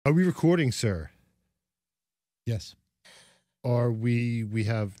Are we recording, sir? Yes. Are we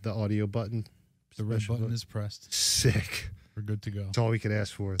have the audio button? The red button is pressed. Sick. We're good to go. That's all we could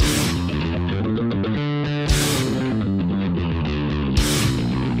ask for. I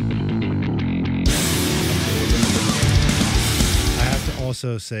have to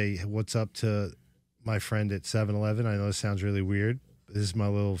also say what's up to my friend at 7-Eleven. I know this sounds really weird. This is my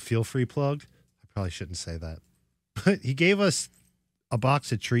little feel-free plug. I probably shouldn't say that. But he gave us a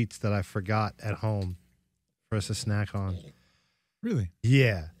box of treats that I forgot at home for us to snack on. Really?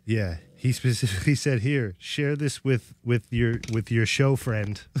 Yeah. He specifically said, "Here, share this with your show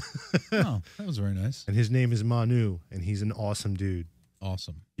friend." Oh, that was very nice. And his name is Manu, and he's an awesome dude.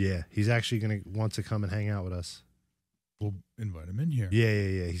 Awesome. Yeah, he's actually gonna want to come and hang out with us. We'll invite him in here.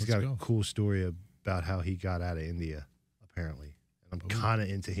 Yeah. He's got go. a cool story about how he got out of India, apparently. And I'm kind of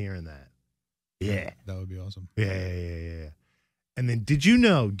into hearing that. Yeah. That would be awesome. Yeah. And then, did you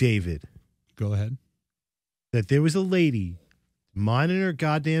know, David? Go ahead. That there was a lady minding her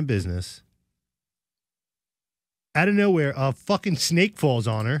goddamn business. Out of nowhere, a fucking snake falls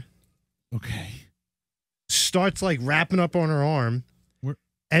on her. Okay. Starts like wrapping up on her arm.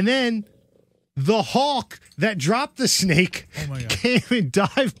 And then the hawk that dropped the snake came and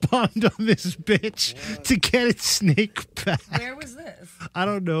dive bombed on this bitch to get its snake back. Where was this? I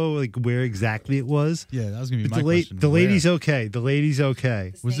don't know like where exactly it was. Yeah, that was going to be my question. The lady's okay. The lady's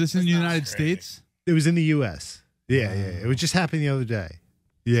okay. Was this in the United States? It was in the U.S. Yeah. It was just happening the other day.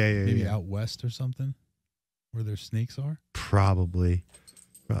 Yeah. Maybe out west or something where their snakes are? Probably.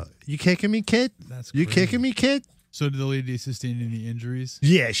 You kicking me, kid? That's You crazy. kicking me, kid? So did the lady sustain any injuries?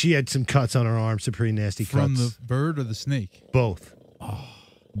 Yeah, she had some cuts on her arm, some pretty nasty cuts. From the bird or the snake? Both. Oh,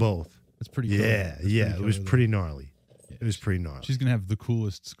 both. That's pretty cool. Yeah. It was pretty gnarly. Yeah. It was pretty gnarly. She's going to have the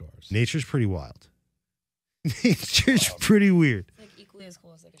coolest scars. Nature's pretty wild. Nature's pretty weird. It's like equally as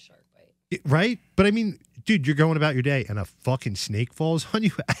cool as like a shark bite. Right? But I mean, dude, you're going about your day and a fucking snake falls on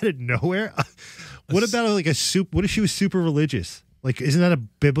you out of nowhere. What about like a soup? What if she was super religious? Like, isn't that a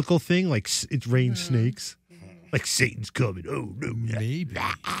biblical thing? Like, it rains snakes. Like Satan's coming. Oh no! Maybe.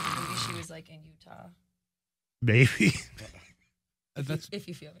 Maybe she was like in Utah. Maybe. That's If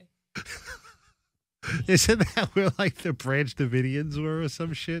you feel me. Isn't that where like the Branch Davidians were or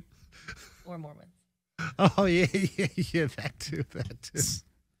some shit? Or Mormons. Oh yeah. That too.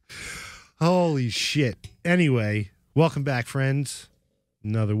 Holy shit. Anyway, welcome back, friends.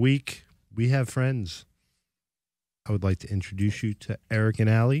 Another week. We have friends. I would like to introduce you to Eric and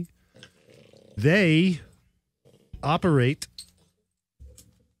Allie. They operate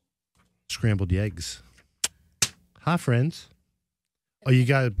Scrambl'd Yegs. Hi, friends. Oh, you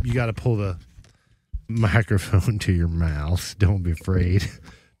gotta pull the microphone to your mouth. Don't be afraid.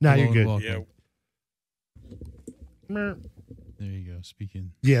 No, you're good. Yeah. There you go.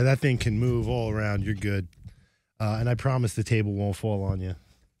 Speaking. Yeah, that thing can move all around. You're good. And I promise the table won't fall on you.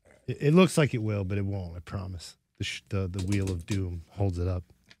 It looks like it will, but it won't. I promise. The wheel of doom holds it up.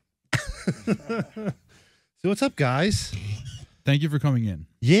 So what's up, guys? Thank you for coming in.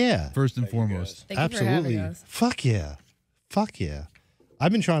 Yeah. First and foremost. Thank Absolutely. you for having us. Fuck yeah.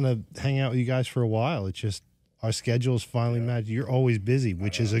 I've been trying to hang out with you guys for a while. It's just our schedules finally match. You're always busy,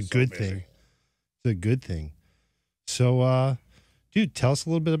 which is a good thing. It's a good thing. So, dude, tell us a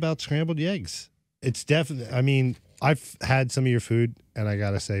little bit about Scrambl'd Yegs. It's definitely, I mean, I've had some of your food, and I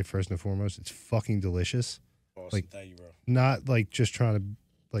gotta say, first and foremost, it's fucking delicious. Awesome. Like, Thank you, bro. Not like just trying to,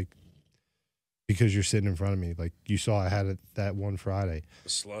 like, because you're sitting in front of me. Like, you saw I had it that one Friday. The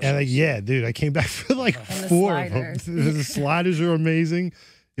slushies. And, yeah, dude, I came back for like And the 4 of sliders. them. The sliders are amazing.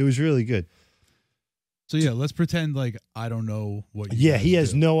 It was really good. So yeah, let's pretend like I don't know what. Yeah, he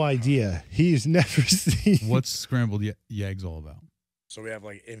has do. no idea. He's never seen. What's Scrambl'd Yegs all about? So we have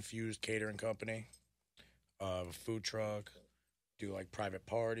like Infused catering company, a food truck, do like private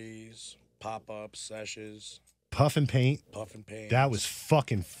parties, pop-ups, sessions, Puff and paint. puff and paint. That was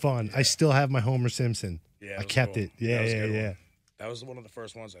fucking fun. I still have my Homer Simpson. Yeah, I was kept cool. it. Yeah, That was a yeah, good yeah. one. That was one of the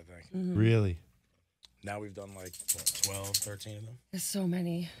first ones, I think. Really? Now we've done like what, 12, 13 of them. There's so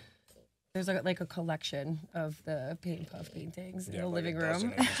many. There's like a collection of the paint puff paintings in the like living a dozen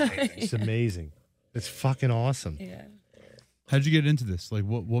room. of these paintings. It's amazing. It's fucking awesome. Yeah. How'd you get into this? Like,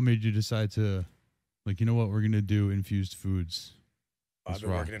 what made you decide to, like, you know what, we're gonna do infused foods? I've Let's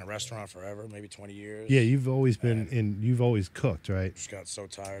been rock. working in a restaurant forever, maybe 20 years. Yeah, you've always been you've always cooked, right? Just got so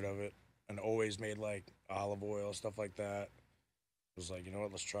tired of it and always made like olive oil, stuff like that. It was like, you know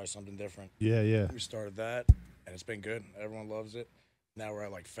what, let's try something different. Yeah. We started that, and it's been good. Everyone loves it. Now we're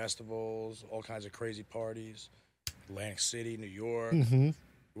at like festivals, all kinds of crazy parties. Atlantic City, New York. Mm-hmm.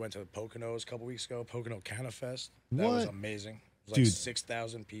 We went to the Poconos a couple weeks ago, Pocono Canna Fest. That was What? amazing. It was like Dude.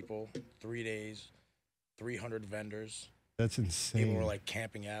 6,000 people, 3 days, 300 vendors. That's insane. People were like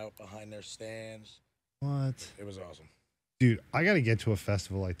camping out behind their stands. What? It was awesome. Dude, I got to get to a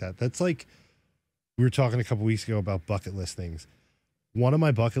festival like that. That's like, we were talking a couple weeks ago about bucket list things. One of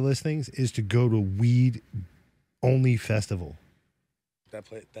my bucket list things is to go to weed only festival.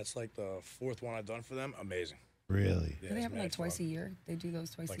 That's like the 4th one I've done for them. Amazing. Really? Yeah, Do they it's have them mad like twice fun. a year? They do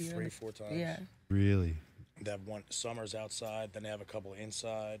those twice Like a year. 3-4 times. Yeah. Really? They have one summers outside, then they have a couple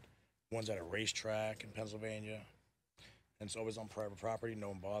inside. One's at a racetrack in Pennsylvania. And it's always on private property. No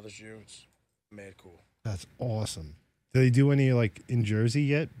one bothers you. It's mad cool. That's awesome. Do they do any like in Jersey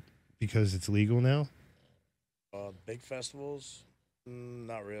yet? Because it's legal now? Big festivals?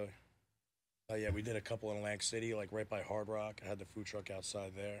 Not really. Yeah, we did a couple in Atlantic City, like right by Hard Rock. I had the food truck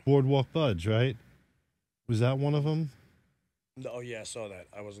outside there. Boardwalk Buds, right? Was that one of them? No, oh, yeah, I saw that.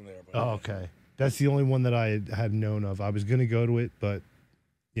 I wasn't there. But Oh, okay. That's the only one that I had known of. I was going to go to it, but,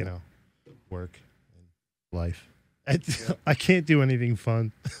 you know, work and life. I can't do anything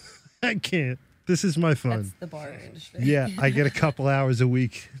fun. I can't. This is my fun. That's the bar industry. Yeah, I get a couple hours a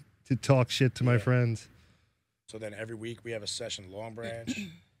week to talk shit to my Yeah. friends. So then every week we have a session Long Branch.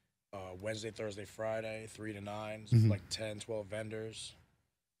 Wednesday, Thursday, Friday, 3 to 9. It's like 10, 12 vendors.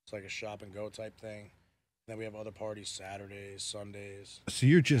 It's like a shop and go type thing. Then we have other parties Saturdays, Sundays. So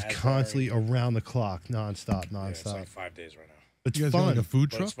you're just Asbury. constantly around the clock, nonstop. Yeah, it's like 5 days right now. It's You guys got fun. like a food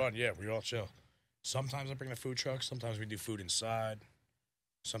But truck? it's fun, yeah. We all chill. Sometimes I bring the food truck. Sometimes we do food inside.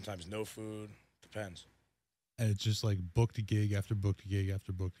 Sometimes no food. Depends. And it's just like booked a gig after booked a gig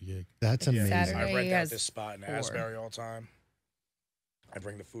after booked a gig. That's Yeah, amazing. Saturday I rent out has this spot in 4. Asbury all the time. I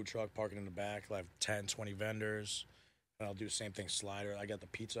bring the food truck, park it in the back. I have 10, 20 vendors. And I'll do the same thing, slider. I got the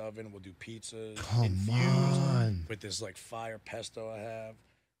pizza oven. We'll do pizzas. Come infused on. with this like fire pesto I have,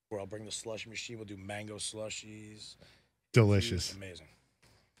 where I'll bring the slushy machine. We'll do mango slushies. Delicious. Amazing.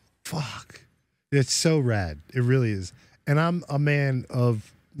 Fuck. It's so rad. It really is. And I'm a man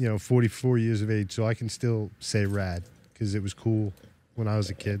of, 44 years of age, so I can still say rad because it was cool when I was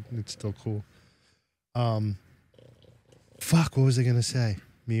a kid. It's still cool. Fuck, what was I going to say?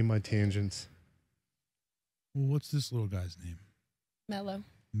 Me and my tangents. Well, what's this little guy's name? Mellow.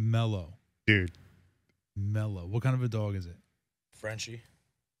 Mellow. Dude. Mellow. What kind of a dog is it? Frenchie.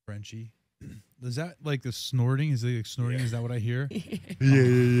 Frenchie. Is that like the snorting? Is it like snorting? Yeah. Is that what I hear?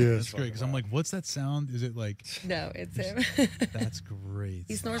 Yeah. That's great because I'm like, what's that sound? Is it like? No, it's him. That's great.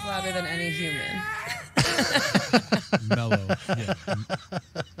 He snores louder than any human. Mellow. Yeah.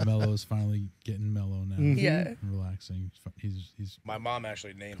 Mellow is finally getting mellow now. Yeah. And relaxing. He's My mom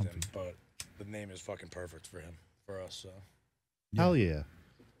actually named Comfy. him, but the name is fucking perfect for him, for us. So Hell yeah.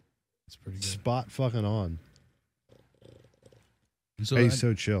 it's pretty good. Spot fucking on. And so, Hey,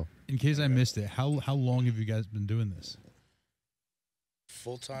 so chill. in case I missed it, how long have you guys been doing this?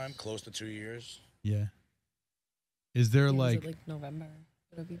 full time, close to 2 years. Yeah. Is there Was like, it like November?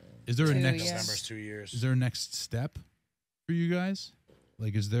 It'll be is there a 2 next? years. November's 2 years. Is there a next step for you guys?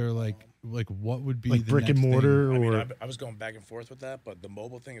 Like, is there like what would be Like the brick and next thing? mortar I mean, or I was going back and forth with that, but the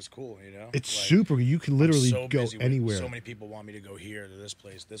mobile thing is cool, you know? it's Like, super. You can I'm literally so go busy with- anywhere. So many people want me to go here to this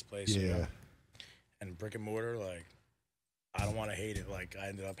place, you Yeah. know? And brick and mortar, like, I don't want to hate it. Like, I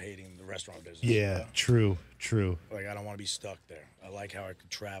ended up hating the restaurant business. you Yeah, know? true. Like, I don't want to be stuck there. I like how I could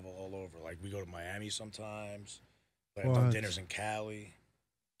travel all over. Like, we go to Miami sometimes. Like, I've done What? dinners in Cali.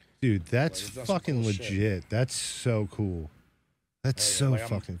 Dude, that's Like, we've done some fucking cool shit. legit. That's so cool. That's Hell so yeah. Like,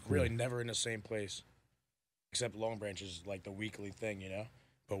 fucking I'm cool. really never in the same place. Except Long Branch is like the weekly thing, you know?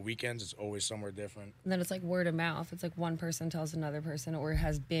 But weekends, it's always somewhere different. And then it's like word of mouth. It's like one person tells another person or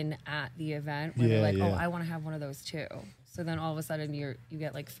has been at the event where they're Yeah, like, yeah. oh, I want to have one of those too. So then all of a sudden you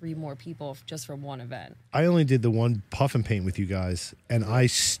get like 3 more people just from one event. I only did the one puff and paint with you guys, and I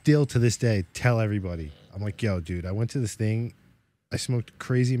still to this day tell everybody. I'm like, yo, dude, I went to this thing, I smoked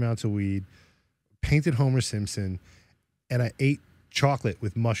crazy amounts of weed, painted Homer Simpson, and I ate chocolate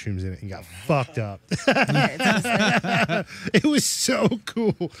with mushrooms in it and got fucked up. Yeah, it's just like- It was so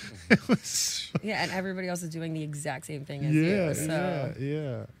cool. It was yeah, and everybody else is doing the exact same thing as yeah, you. So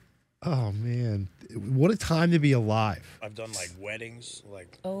yeah. Oh man, what a time to be alive. I've done like weddings,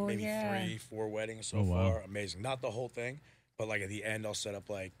 like Oh, maybe yeah. 3-4 weddings so Oh, wow. far. Amazing. Not the whole thing, but like at the end, I'll set up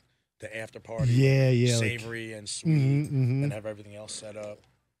like the after party. Yeah, yeah, like- Savory and sweet, mhm. and have everything else set up.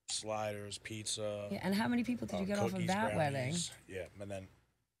 Sliders, pizza. yeah, and how many people did you get off of cookies, that wedding? brownies. Yeah, and then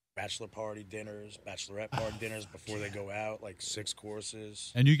bachelor party dinners, bachelorette party dinners before they go out, like 6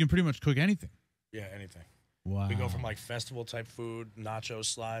 courses. And you can pretty much cook anything. Yeah, anything. Wow. We go from like festival type food, nacho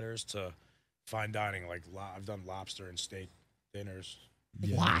sliders, to fine dining. Like I've done lobster and steak dinners.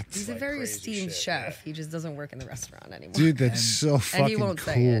 Yeah. What? He's a Like very crazy esteemed shit, chef. yeah. He just doesn't work in the restaurant anymore. Dude, that's so and he fucking won't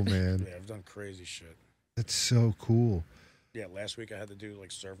say cool, it. man. Yeah, I've done crazy shit. That's so cool. Yeah, last week I had to do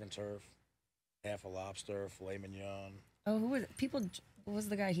like surf and turf, half a lobster, filet mignon. Oh, who was people? What was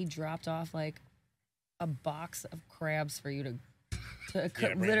the guy? He dropped off like a box of crabs for you to cook.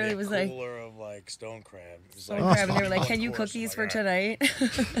 Yeah, bring Literally, me it a was like cooler of like stone crab. It was stone like, crab, and they were like, one "Can you course. cook these I'm for like,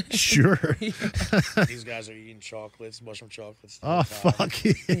 tonight?" Sure. These guys are eating chocolates, mushroom chocolates. the Oh, whole time. fuck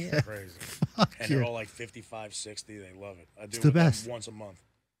yeah. Yeah. Crazy. Fuck And yeah. they're all like 55, 60. They love it. I do it the with them best. once a month.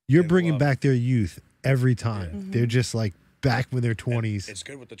 You're They bringing love back their youth every time. Yeah. They're just like back with their 20s. It's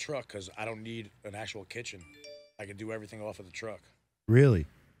good with the truck because I don't need an actual kitchen. I can do everything off of the truck. Really?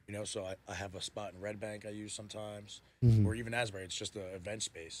 You know, so I have a spot in Red Bank I use sometimes, Mhm. or even Asbury. It's just an event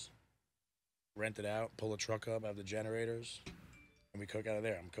space. Rent it out, pull a truck up, have the generators, and we cook out of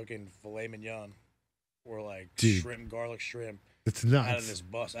there. I'm cooking filet mignon or like Dude. shrimp, garlic shrimp It's out of nuts. this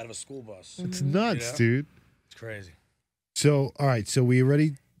bus, out of a school bus. It's nuts, You know? dude. It's crazy. So, all right. So we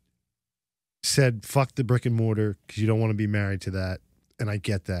already said fuck the brick and mortar because you don't want to be married to that. And I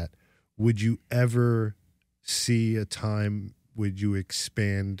get that. Would you ever see a time, would you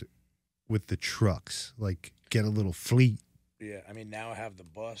expand with the trucks? Like get a little fleet? Yeah, I mean, now I have the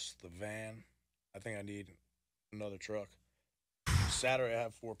bus, the van. I think I need another truck. Saturday, I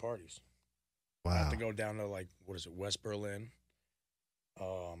have 4 parties. I have Wow. to go down to, like, what is it, West Berlin.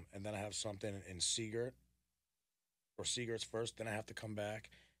 And then I have something in Seagirt. Or Seagirt's first. Then I have to come back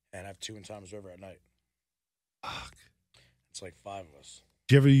and have 2 in Times River at night. Fuck. It's like 5 of us.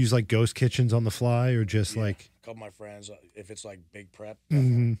 Do you ever use like ghost kitchens on the fly or just Yeah, like, a couple of my friends, if it's like big prep,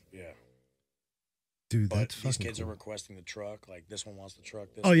 Mhm. yeah. dude, But that's these fucking kids cool. are requesting the truck. Like, this one wants the truck.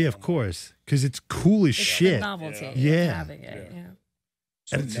 This Oh, yeah, one. of course. Because it's cool as It's shit. the novelty. Yeah. of Yeah. having it. Yeah. Yeah.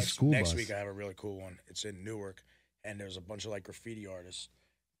 So And it's a next, school next bus. week I have a really cool one. It's in Newark, and there's a bunch of like graffiti artists.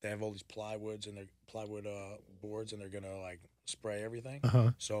 They have all these plywoods and their plywood boards, and they're gonna like spray everything.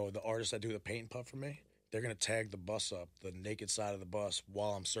 Uh-huh. So the artists that do the paint and puff for me, they're gonna tag the bus up, the naked side of the bus,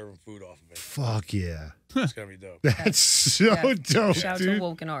 while I'm serving food off of it. Fuck yeah. It's gonna be dope. That's so Yeah. dope, Shout out to dude.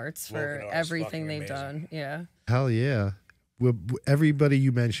 Woken Arts for Woken Arts, everything fucking they've amazing. done. Yeah. Hell yeah. Everybody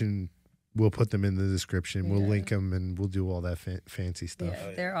you mentioned, we'll put them in the description. We'll Yeah. link them and we'll do all that fancy stuff.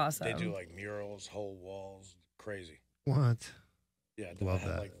 Yeah, they're awesome. They do like murals, whole walls, crazy. What? Yeah, Love I had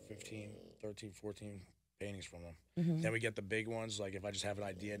that. like 15, 13, 14 paintings from them. Mhm. Then we get the big ones, like if I just have an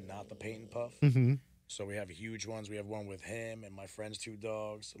idea, not the paint and puff. Mm-hmm. So we have huge ones. We have one with him and my friend's 2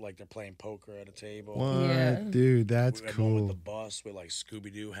 dogs. Like they're playing poker at a table. What? Yeah. Dude, that's We have one with the cool. bus with like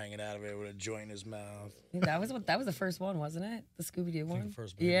Scooby Doo hanging out of it with a joint in his mouth. That was the first one, wasn't it? The Scooby Doo I think one. the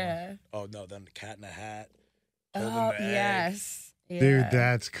first big Yeah. one. Oh no, then the Cat in a Hat. Holding Oh the egg. yes. Yeah. Dude,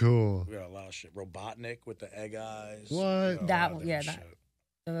 that's cool. We got a lot of shit. Robotnik with the egg eyes. What? We got a lot That of one- yeah, different that- shit.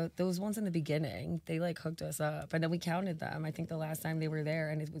 Those ones in the beginning, they like hooked us up, and then we counted them. I think the last time they were there,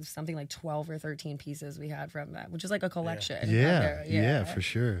 and it was something like 12 or 13 pieces we had from them, which is like a collection. Yeah, yeah, for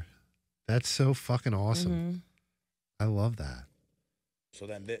sure. That's so fucking awesome. Mhm. I love that. So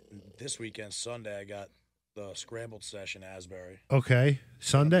then this weekend, Sunday, I got the Scrambl'd session at Asbury. Okay,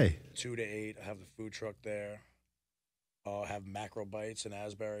 Sunday. 2 to 8. I have the food truck there. I have macro bites in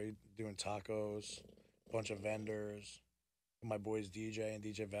Asbury doing tacos. Bunch of vendors. My boys DJ and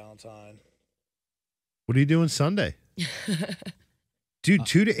DJ Valentine. What are you doing Sunday? Dude,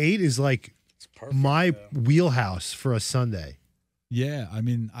 2 to 8 is like It's perfect. my yeah. wheelhouse for a Sunday. Yeah, I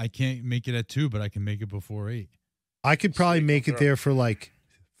mean, I can't make it at 2, but I can make it before 8. I could probably Sick, make I'm it there for like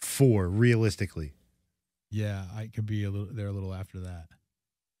 4, realistically. Yeah, I could be a little after that.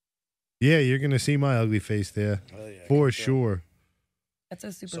 Yeah, you're going to see my ugly face there. Oh, yeah, For come through. sure. That's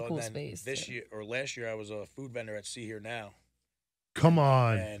a super So cool then space. This too. year or last year, I was a food vendor at See Here Now, Come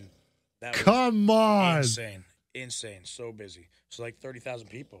on. and that was Come on. insane, so busy. So like 30,000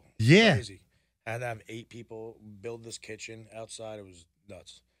 people. Yeah. Crazy. I had to have 8 people build this kitchen outside. It was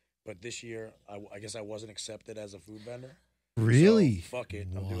nuts. But this year, I guess I wasn't accepted as a food vendor. Really? So, fuck it.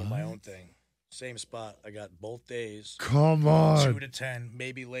 I'm doing my own thing. Same spot. I got both days. Come 2 on. to 10,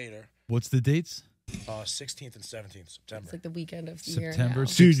 maybe later. What's the dates? 16th and 17th September. It's like the weekend of the year September now.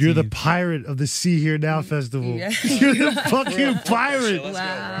 6th. Dude, you're the 16th. pirate of the See Here Now Festival. Yeah. You're the fucking pirate. Let's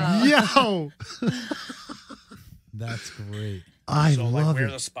Wow. Yo. That's great. I so like love where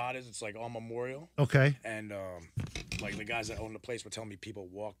it. the spot is, it's like on Memorial, Okay. and like the guys that own the place were telling me people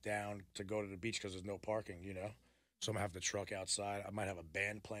walk down to go to the beach because there's no parking, you know. So I'm gonna have the truck outside. I might have a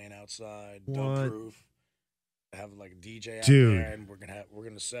band playing outside, What? dub proof. I have like a DJ out Dude. there, and we're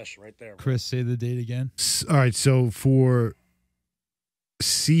gonna sesh right there. bro. Chris, say the date again. All right, so for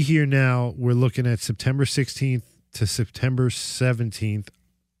See Here Now, we're looking at September 16th to September 17th.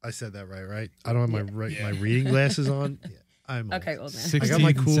 I said that right? I don't have my reading glasses on. Yeah, I'm Okay, well then. 16th I got my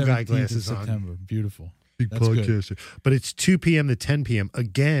and cool guy 17th of glasses on. September. Beautiful. big That's good. podcaster. But it's 2 p.m. to 10 p.m.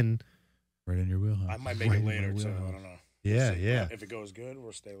 again. Right in your wheelhouse. I might make Right it in my later too. wheelhouse. I don't know. Yeah, We'll see. yeah. If it goes good,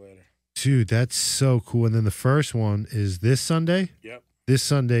 we'll stay later. Dude, that's so cool. And then the first one is this Sunday. Yep. This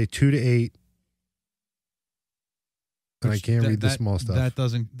Sunday, 2 to 8. And I Which can't read the small stuff.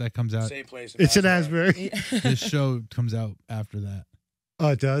 That comes out. Same place. in It's in Asbury. Asbury. This show comes out after that. Oh,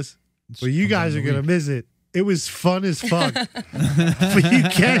 it does? It Well, you comes out guys in are a going to week. miss it. It was fun as fuck. But you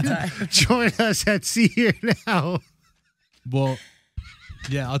can join us at See Here Now. Well,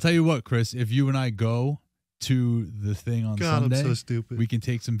 yeah, I'll tell you what, Chris. If you and I go to the thing on God, Sunday, I'm so stupid. we can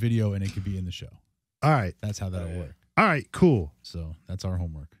take some video and it could be in the show. All right. That's how that'll work. All right, cool. So that's our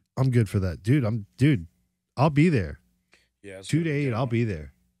homework. I'm good for that. Dude, I'll be there. Yeah. it's 2 gonna to be 8, good. I'll be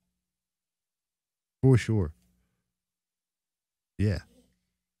there. For sure. Yeah.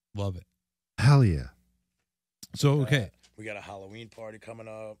 Love it. Hell yeah. So, okay. We got a Halloween party coming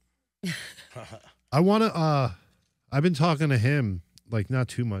up. I want to, I've been talking to him, like not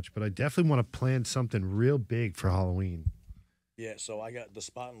too much, but I definitely want to plan something real big for Halloween. Yeah, so I got the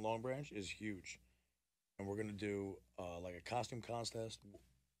spot in Long Branch is huge, and we're gonna do like a costume contest.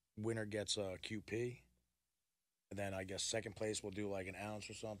 Winner gets a QP, and then I guess second place will do like an ounce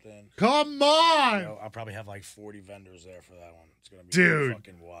or something. Come on. You know, I'll probably have like 40 vendors there for that one. It's gonna be Dude.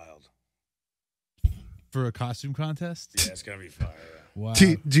 fucking wild. For a costume contest? Yeah, it's gonna be fire. Wow.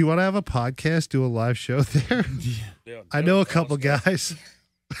 Do you want to have a podcast, do a live show there? Yeah, I dude, know a let's couple go. guys.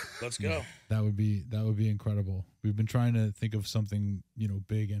 Let's go. That would be incredible. We've been trying to think of something,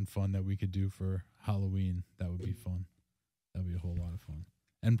 big and fun that we could do for Halloween. That would be fun. That would be a whole lot of fun.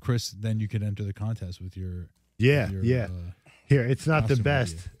 And Chris, then you could enter the contest with your Yeah, with your, yeah. Here, it's not the costume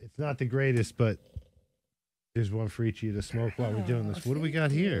best. idea. It's not the greatest, but there's one for each of you to smoke while we're doing this. What do we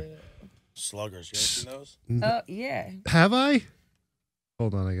got here? Sluggers. You ever seen those? Oh, yeah. Have I?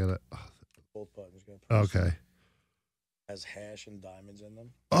 Hold on, I got it. Both buttons. You gotta press. Okay. Has hash and diamonds in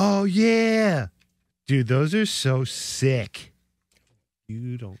them. Oh, yeah. Dude, those are so sick.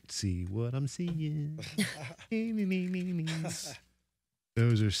 You don't see what I'm seeing.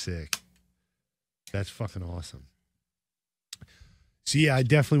 Those are sick. That's fucking awesome. So yeah, I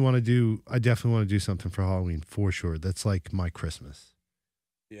definitely want to do something for Halloween for sure. That's like my Christmas.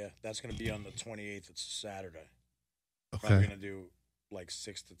 Yeah, that's gonna be on the 28th. It's Saturday. Okay. Probably gonna do like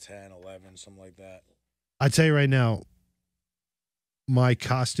 6 to 10, 11, something like that. I'd tell you right now, my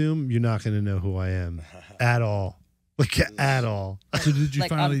costume, you're not going to know who I am at all. Like, at all. So did you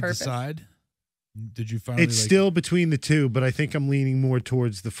Like, on finally purpose? decide? Did you finally It's still between the two, but I think I'm leaning more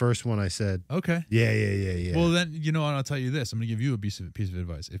towards the first one I said. okay? Yeah. Well, then I'll tell you this. I'm going to give you a piece of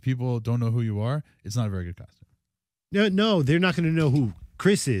advice. If people don't know who you are, it's not a very good costume. No, they're not going to know who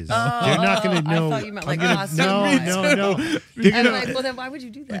Chris is. Oh, They're not going to I know. thought you meant like I'm costume. no. They're And gonna, like, well, then why would you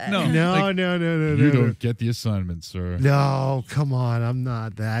do that? No. no. You don't get the assignment, sir. No, come on. I'm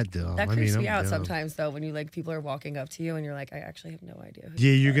not that dumb. That I creeps mean, me I'm out dumb. sometimes, though, when people are walking up to you and you're like, I actually have no idea. Who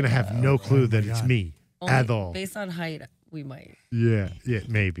Yeah, you you're are. going to have no clue that it's God. me Only at all. Based on height, we might. Yeah,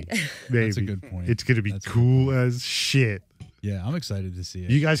 maybe. That's a good point. It's going to be That's a good cool as shit. Yeah, I'm excited to see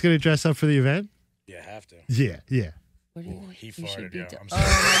it. You guys going to dress up for the event? Yeah, have to. Yeah. What do you Ooh, think he you should farted, be yo. do- I'm Oh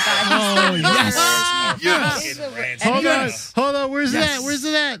sorry. my god! Oh, he's yes! so rude. Yes! Hold on. Anybody's- Hold on. Where's Yes. that? Where's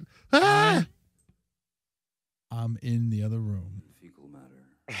that? Ah! I'm in the other room.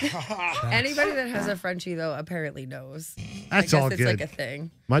 Anybody that has a Frenchie, though, apparently knows. That's I guess all it's good. like a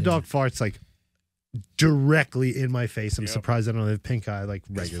thing. My dog farts like directly in my face. I'm Yep. surprised I don't have pink eye like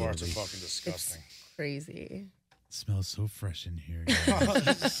These regularly. farts are fucking disgusting. Crazy. It smells so fresh in here.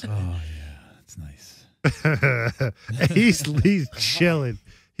 guys. Oh yeah, it's nice. he's chilling.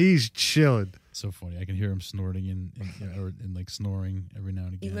 He's chilling. So funny. I can hear him snorting and like snoring every now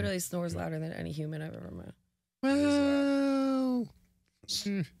and He again. literally snores louder than any human I've ever met. Well,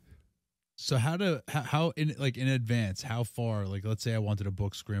 So how in advance? How far? Like, let's say I wanted to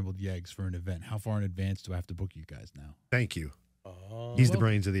book Scrambl'd Yegs for an event. How far in advance do I have to book you guys now? thank you. Oh, He's the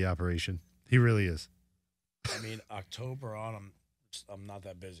brains of the operation. He really is. I mean, October on, I'm not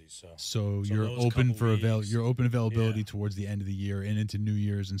that busy, so. So So you're those open couple for weeks, you're open availability yeah. towards the end of the year and into New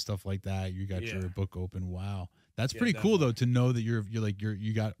Year's and stuff like that. You got Yeah. your book open. Wow, that's Yeah, pretty cool though definitely. to know that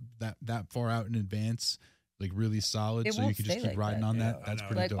you got that far out in advance, like really solid. It So you won't can just stay keep like riding that. on Yeah, that. I That's know.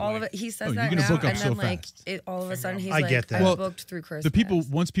 pretty Like dope. all of it, he says Oh, you're that gonna now, book up and so then like fast. all of a sudden he's I like, get that. I'm Well, booked through Christmas. The people,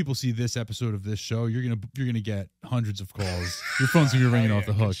 once people see this episode of this show, you're gonna get hundreds of calls. Your phone's gonna be ringing Hell off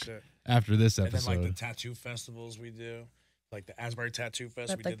the yeah, good hook shit. after this And then episode. like the tattoo festivals we do, like the Asbury Tattoo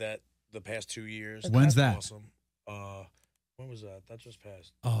Fest, we did that the past 2 years. When's That's that? Awesome. When was that? That just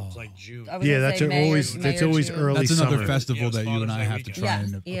passed. Oh. It's like June. I was Yeah, gonna that's say May or- always May that's or always June. early That's another summer. festival Yeah, that you and I Father's Day have to weekend. try Yeah,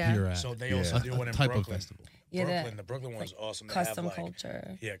 and yeah. appear at. So they also do one in type Brooklyn. of festival. Yeah, Brooklyn, the Brooklyn one's awesome. They Custom have, like,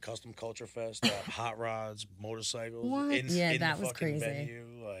 culture. Yeah, custom culture fest. Hot rods, motorcycles. What? Yeah, in that the was fucking crazy.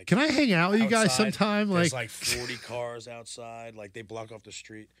 Venue, like, Can I hang out with you guys outside, sometime? There's Like, like 40 cars outside. Like they block off the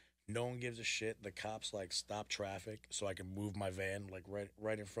street. No one gives a shit. The cops like stop traffic so I can move my van like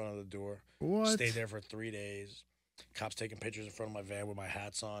right in front of the door. what? Stay there for 3 days. Cops taking pictures in front of my van with my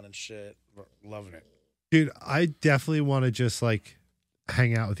hats on and shit. Loving it. Dude, I definitely want to just like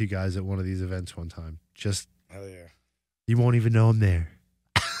hang out with you guys at one of these events one time. Just Hell yeah. you won't even know I'm there.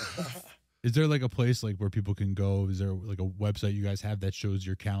 Is there like a place like where people can go? Is there like a website you guys have that shows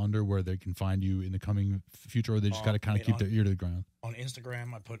your calendar where they can find you in the coming future, or they just got to kind of keep their ear to the ground? On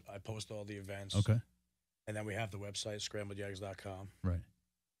Instagram, I post all the events. Okay. And then we have the website, scrambledyegs.com. Right.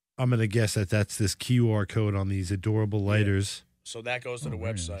 I'm gonna guess that that's this QR code on these adorable lighters. So that goes to the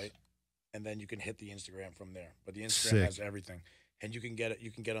very website, nice. and then you can hit the Instagram from there. But the Instagram Sick. has everything, and you can get it.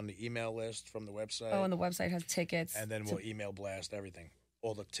 You can get on the email list from the website. Oh, and the website has tickets. and then to- we'll email blast everything.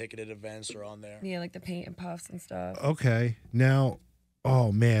 All the ticketed events are on there. yeah, like the paint and puffs and stuff. Okay. Now,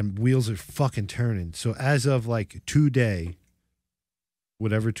 oh man, wheels are fucking turning. So as of like today,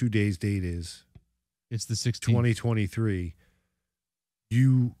 whatever today's date is, It's the 16th. 2023,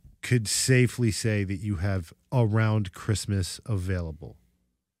 you could safely say that you have around Christmas available.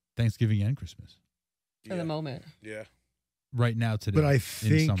 Thanksgiving and Christmas. For the moment. Yeah. Right now today. But I in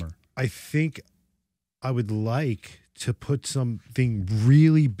think summer. I would like to put something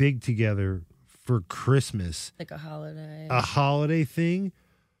really big together for Christmas. Like a holiday. A holiday thing,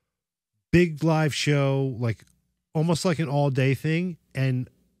 big live show, like almost like an all day thing. And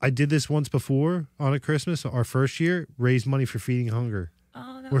I did this once before on a Christmas, our first year, raised money for Feeding Hunger.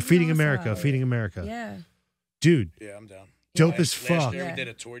 Oh, that We're would be Feeding awesome. America, Feeding America. Yeah. Dude, Yeah, I'm down. dope Yeah. as Last fuck. year Yeah. we did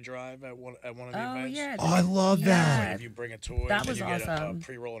a toy drive at one of the Oh, events. yeah. Oh, I love Yeah. that. If you bring a toy, That then was you get a awesome.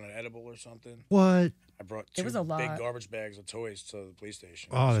 pre-roll and an edible or something. What? I brought It was a lot. big garbage bags of toys to the police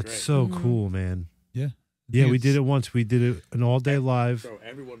station. It Oh, was that's great. so Mhm. cool, man. Yeah. Yeah, we It's- did it once. We did it an all day live. Bro,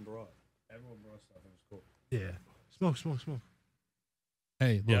 everyone brought stuff. It was cool. Yeah. Smoke.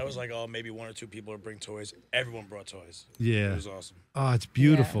 Hey, look, Yeah, it was like, oh, maybe one or two people would bring toys. Everyone brought toys. It Yeah. was awesome. Oh, it's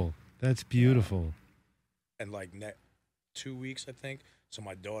beautiful. That's beautiful. And like 2 weeks, I think. So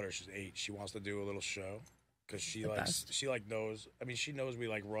my daughter, she's 8. She wants to do a little show because she The likes. best. She like knows. I mean, she knows we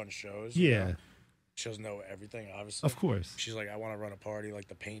like run shows. you Yeah, know? She doesn't know everything, obviously. of course. She's like, I want to run a party, like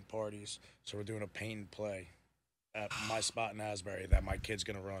the paint parties. So we're doing a paint and play at my spot in Asbury that my kid's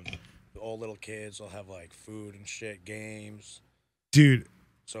gonna run. All little kids will have like food and shit, games. Dude,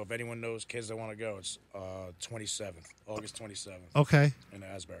 So if anyone knows kids that want to go, it's 27th, August 27th okay. in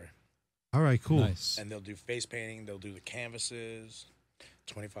Asbury. All right, cool. nice. And they'll do face painting. They'll do the canvases.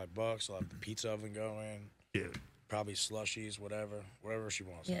 $25. They'll have the pizza oven going. Yeah. Probably slushies, whatever she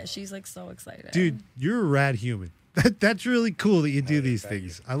wants. Yeah, she's like so excited. Dude, you're a rad human. That's really cool that you do yeah, these thank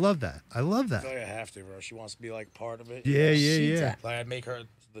things. I love that. I love I that. feel like I have to, bro. She wants to be like part of it. Yeah, She's yeah. a- Like I make her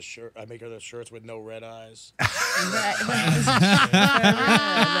the shirt. I make her the shirts with no red eyes. Like,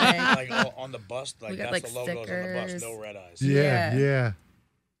 Like on the bust, We like got, that's like, the logos on the bust. stickers. No red eyes. Yeah, Yeah. yeah.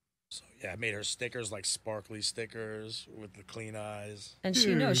 So yeah, I made her stickers, like sparkly stickers with the clean eyes. and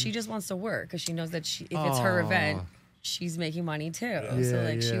she knows she just wants to work because she knows that if it's her event, Aw. she's making money too. Yeah. So Yeah,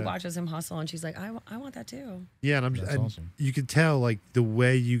 like she yeah. watches him hustle and she's like, I want that too. Yeah, and That's and awesome. you can tell like the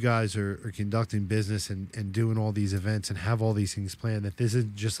way you guys are conducting business and doing all these events and have all these things planned, that this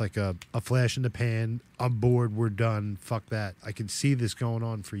isn't just like a flash in the pan, I'm bored, we're done, fuck that. I can see this going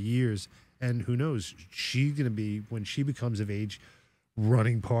on for years, and who knows, she's gonna be, when she becomes of age,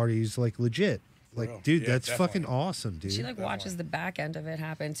 running parties like legit. Like, real. dude, Yeah, that's fucking definitely. awesome, dude. She like watches the back end of it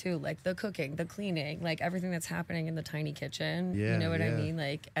happen too, like the cooking, the cleaning, like everything that's happening in the tiny kitchen. Yeah, You know what I yeah. mean?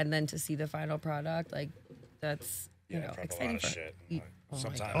 Like, and then to see the final product, like that's Yeah, you know I prep a lot exciting of for. shit. Oh Like, my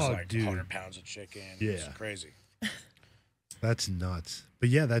sometimes God. Oh, like dude. 100 pounds of chicken. It's Yeah. crazy. That's nuts. But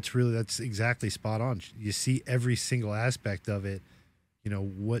yeah, that's exactly spot on. You see every single aspect of it, you know,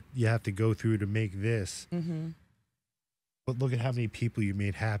 what you have to go through to make this. Mm-hmm. But look at how many people you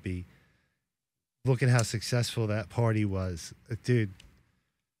made happy. Look at how successful that party was. Dude,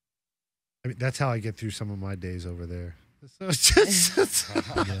 I mean, that's how I get through some of my days over there. So it's just,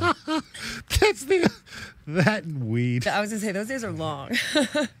 Yeah. that's that and weed. I was gonna say those days are long. Yeah,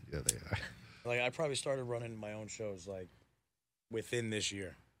 they are. Like I probably started running my own shows like within this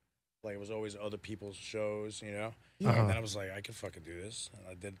year. Like it was always other people's shows, you know. Uh-huh. And then I was like, I could fucking do this. And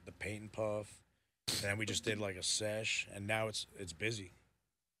I did the paint and puff. And then we just did like a sesh, and now it's busy.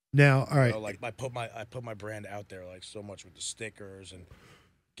 Now, all right. You know, like I put my brand out there like so much with the stickers and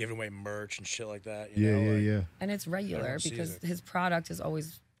giving away merch and shit like that. You know? Like, And it's regular Everyone sees because it. his product is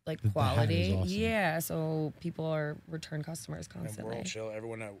always like The hat is quality. awesome. Yeah, so people are return customers And we're constantly. all chill.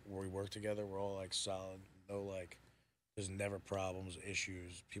 Everyone that where we work together, we're all like solid. No like, there's never problems,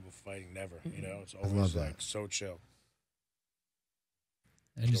 issues, people fighting. Never. You know, it's love always that. like so chill.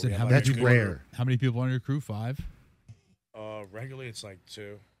 And you So said we how have, many like, That's people? rare. How many people on your crew? 5. Regularly it's like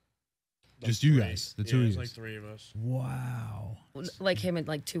 2. Just you 3. guys, the two of it's you. like 3 of us. Wow. Like him and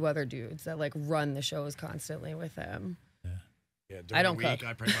like 2 other dudes that like run the shows constantly with him. Yeah, during I don't the week cook.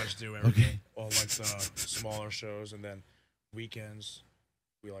 I pretty much do everything. All like the smaller shows, and then weekends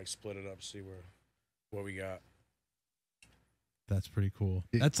we like split it up, see what we got. That's pretty cool.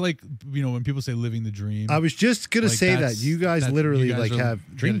 Yeah. That's like, you know, when people say living the dream. I was just gonna like, say that that's- you guys that's- literally you guys like are- have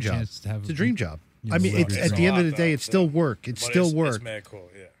you dream get a job. chance to have It's a dream job. you I know, mean, live it's your at dream. the end of the It's a day, lot, it's though, still so- work. It's But still it's work. mad cool,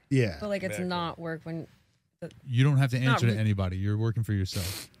 yeah. Yeah. But like it's Very cool. not work when You don't have to not answer to re- anybody. You're working for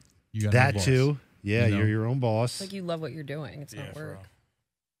yourself. You got That no boss. too. Yeah, You know? you're your own boss. like you love what you're doing. It's Yeah, not for work. real.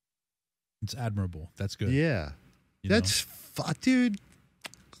 It's admirable. That's good. Yeah. you know? That's dude.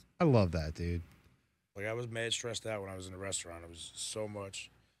 I love that, dude. Like I was mad stressed out when I was in the restaurant. It was so much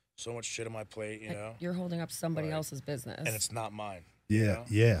shit on my plate, you Like, know, you're holding up somebody Right. else's business. and it's not mine. Yeah, you know?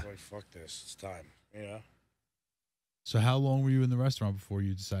 yeah. I was like fuck this, it's time. You know, So how long were you in the restaurant before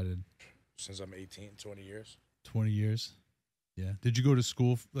you decided? since I'm 18, 20 years. 20 years. Yeah. Did you go to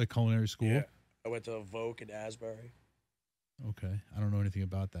school, like culinary school? Yeah, I went to Voc in Asbury, Okay. I don't know anything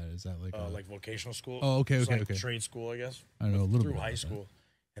about that. Is that like a, like vocational school. Oh, okay, It's okay, like okay. trade school, I guess. I know a little through bit high about school,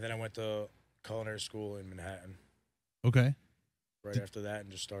 and then I went to culinary school in Manhattan that. Okay. right after that, and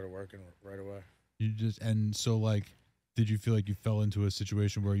just started working right away. You just and so like, did you feel like you fell into a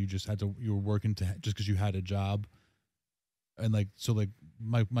situation where you just had to you were working to just because you had a job, and like so like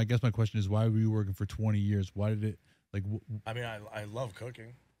my guess my question is why were you working for 20 years? Why did it like I mean, I love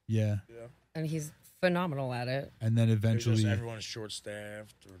cooking. yeah? Yeah, and he's phenomenal at it. And then it's eventually just everyone's short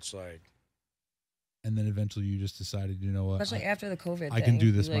staffed. It's like you just decided you know what Especially after the COVID I can thing,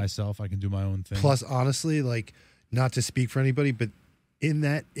 do this like, myself. I can do my own thing. Plus, honestly, like, not to speak for anybody, but in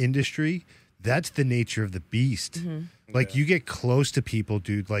that industry, that's the nature of the beast. Mm-hmm. Like, yeah. you get close to people,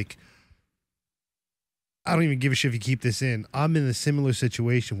 dude. Like, I don't even give a shit if you keep this in. I'm in a similar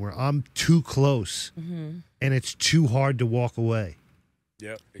situation where I'm too close Mm-hmm. and it's too hard to walk away.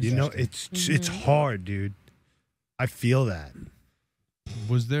 Yep. You know, exactly. it's hard, dude. I feel that.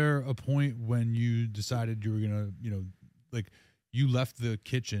 Was there a point when you decided you were gonna, you know, like you left the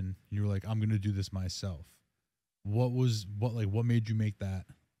kitchen and you were like, I'm gonna do this myself? What made you make that?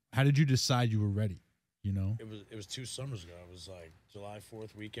 How did you decide you were ready? You know, It was 2 summers ago. It was like July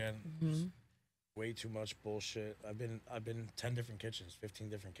 4th weekend. It was way too much bullshit. I've been 10 different kitchens, 15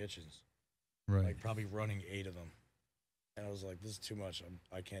 different kitchens, right? like probably running 8 of them, and I was like, this is too much.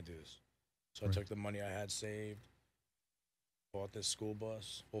 I can't do this. So Right. I took the money I had saved, bought this school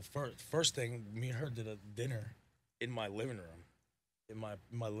bus. Well, first thing, me and her did a dinner in my living room, in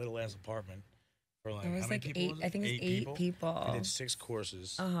my little ass apartment for like It was how many like people 8. was it? I think it's 8 people. We did 6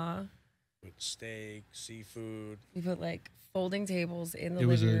 courses with steak, seafood. We put like folding tables in the It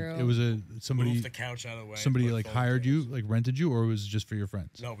was living room. it was a somebody Moved the couch out of the way. somebody put like folding hired you, tables. like rented you, or was it just for your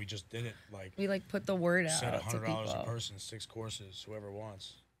friends? No, we just did it like we like put the word out set to $100 people. a person, 6 courses, whoever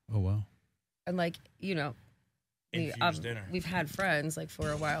wants. Oh wow! And like, you know, Infused dinner. we've had friends like for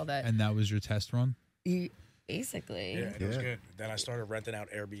a while that And that was your test run. basically Yeah, and it was Yeah. good. Then I started renting out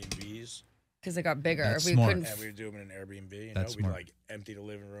Airbnbs, because it got bigger. That's we smart. couldn't and we would do them in an Airbnb. You That's know, we'd smart. like empty the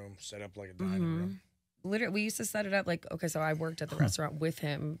living room, set up like a dining room. literally we used to set it up like, okay, so I worked at the restaurant with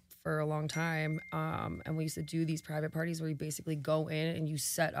him for a long time, and we used to do these private parties where you basically go in and you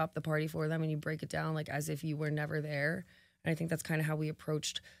set up the party for them and you break it down like as if you were never there. And I think that's kind of how we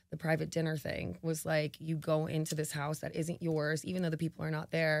approached the private dinner thing, was like you go into this house that isn't yours, even though the people are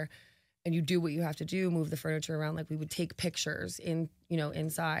not there, and you do what you have to do, move the furniture around. Like we would take pictures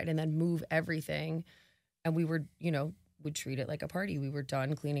inside and then move everything. And we were, would treat it like a party. We were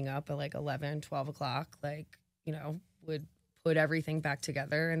done cleaning up at like 11, 12 o'clock, would put everything back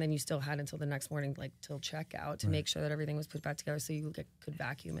together. And then you still had until the next morning, like till checkout to make sure that everything was put back together so you could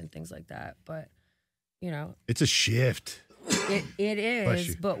vacuum and things like that. But, It's a shift. it Bless is,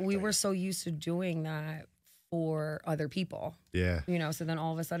 you. but we were so used to doing that for other people, Yeah. so then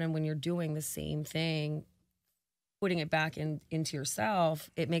all of a sudden when you're doing the same thing, putting it back into yourself,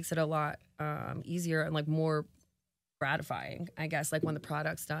 it makes it a lot easier and like more gratifying, I guess, like when the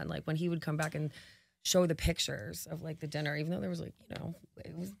product's done, like when he would come back and show the pictures of like the dinner, even though there was like,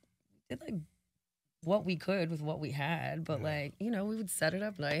 it was, we did like what we could with what we had. But like, you know, we would set it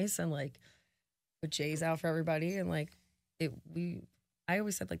up nice and like put J's out for everybody. And like I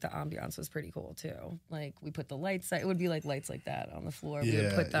always said like the ambiance was pretty cool too. Like we put the lights, it would be like lights like that on the floor. We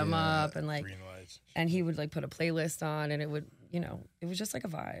would put them up and like, green lights. And he would like put a playlist on and it would, you know, it was just like a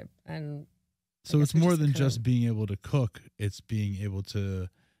vibe. And so it's more than just being able to cook. It's being able to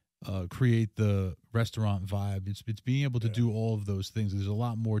create the restaurant vibe. It's being able to do all of those things. There's a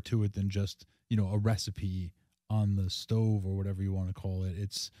lot more to it than just, you know, a recipe on the stove or whatever you want to call it.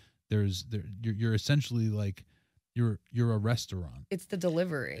 You're essentially like you're a restaurant. It's the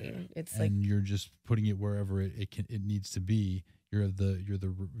delivery. It's and you're just putting it wherever it needs to be. You're the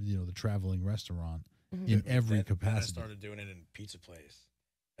you know, the traveling restaurant in every capacity. I started doing it in a pizza place.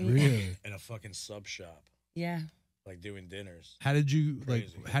 Really? In a fucking sub shop. Yeah. Like doing dinners. How did you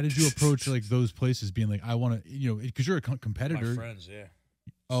approach like those places being like, I want to, you know, because you're a competitor. My friends, yeah.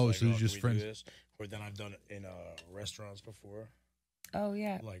 Oh, like, so it's just friends. Or then I've done it in restaurants before. Oh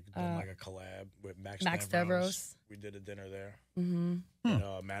yeah. Like done like a collab with Max Stavros. We did a dinner there. Mm-hmm. In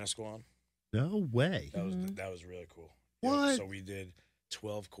Manasquan. No way. That was really cool. What? Yeah, so we did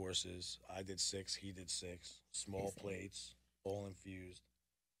 12 courses. I did 6. He did 6. Small plates, all infused.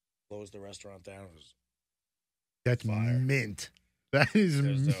 Closed the restaurant down. That's fire. Mint. That is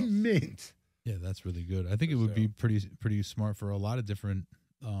mint. Yeah, that's really good. I think it would be pretty smart for a lot of different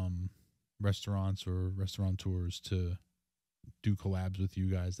restaurants or restaurateurs to do collabs with you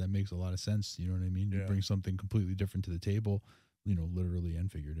guys. That makes a lot of sense. You know what I mean? You bring something completely different to the table, you know, literally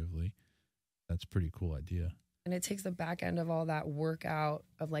and figuratively. That's a pretty cool idea. And it takes the back end of all that work out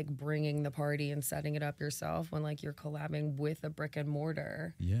of like bringing the party and setting it up yourself when like you're collabing with a brick and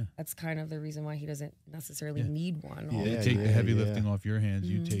mortar. Yeah. That's kind of the reason why he doesn't necessarily need one. You take the heavy lifting off your hands.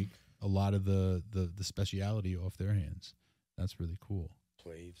 You take a lot of the speciality off their hands. That's really cool.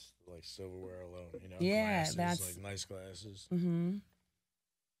 Plates, like silverware alone, you know? Yeah, glasses, that's like nice glasses. Mm-hmm.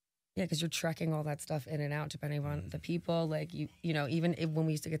 Yeah, because you're trekking all that stuff in and out depending on the people. Like you know, even when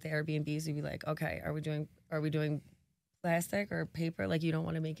we used to get the Airbnbs, we'd be like, okay, are we doing plastic or paper? Like you don't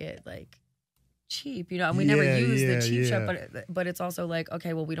want to make it like cheap, you know. And we never use the cheap shit, but it's also like,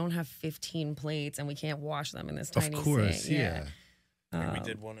 okay, well, we don't have 15 plates and we can't wash them in this tiny sink. Yeah. Like we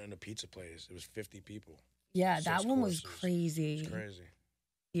did one in a pizza place. It was 50 people. Yeah, 6 that one courses. was crazy. It was crazy.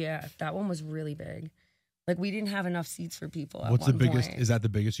 Yeah, that one was really big. Like we didn't have enough seats for people. What's the one biggest? point. Is that the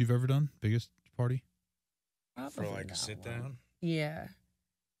biggest you've ever done? Biggest party? Probably For like a sit down? Yeah.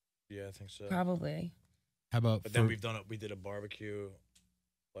 Yeah, I think so. Probably. How about? But then we did a barbecue,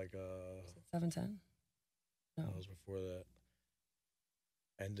 like 710. No, that was before that.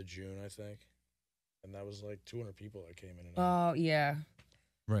 End of June, I think, and that was like 200 people that came in. And out. Oh yeah.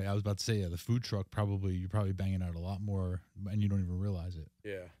 Right, I was about to say, the food truck you're probably banging out a lot more, and you don't even realize it.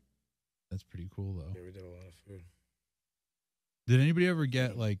 Yeah. That's pretty cool, though. Yeah, we did a lot of food. Did anybody ever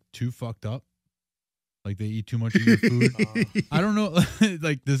get like too fucked up? Like they eat too much of your food? I don't know.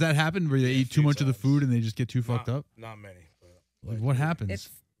 Like, does that happen where they eat too much of the food and they just get too fucked up? Not many, but like what happens?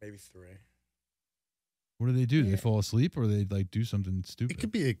 Maybe 3. What do? They fall asleep or they like do something stupid? It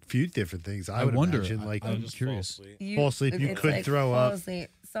could be a few different things. I would wonder. imagine, like I'm just curious. Fall asleep. You could like throw fall up. asleep.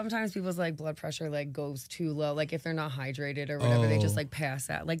 Sometimes people's like blood pressure like goes too low. Like if they're not hydrated or whatever, they just like pass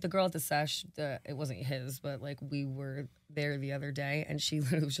out. Like the girl at the sesh, it wasn't his, but like we were there the other day and she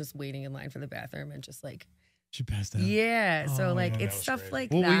literally was just waiting in line for the bathroom and just like She passed out. Yeah. So like man, it's that stuff was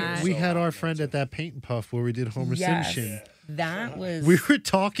like Well, that. we had our friend at that paint and puff where we did Homer Simpson. That was We were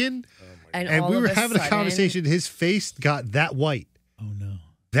talking and all we of were a having a sudden- conversation. His face got that white. Oh no.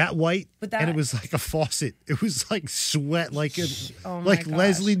 That white, But and that- it was like a faucet. It was like sweat, like Oh my like gosh.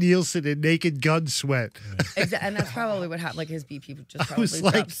 Leslie Nielsen in Naked Gun sweat. And that's probably what happened. Like his BP just I was probably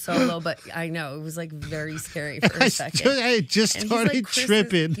like- dropped so low. But I know it was like very scary for a second. I had just And he's, started like, Chris's-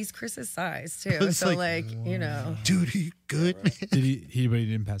 tripping. He's Chris's size too. was So like, you know. Dude, are you good? Did he? But he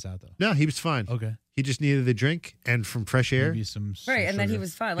didn't pass out though. No, he was fine. Okay. He just needed the drink and from fresh air. Maybe some Right, and then he sugar.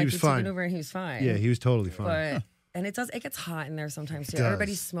 was fine. He Like was we fine. took an Uber and he was fine. Yeah, he was totally fine. But and it gets hot in there sometimes too. It does.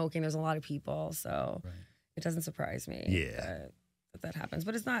 Everybody's smoking. There's a lot of people, so Right. it doesn't surprise me. Yeah. that happens,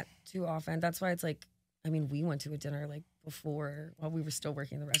 but it's not too often. That's why it's like, I mean, we went to a dinner like before while we were still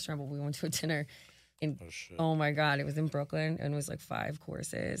working in the restaurant, but we went to a dinner in oh my god, it was in Brooklyn and it was like 5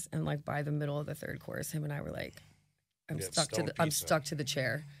 courses, and like by the middle of the 3rd course, him and I were like, I'm stuck to the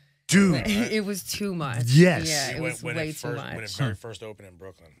chair. Dude, It was too much. Yes. Yeah, it was way too much. When it very first opened in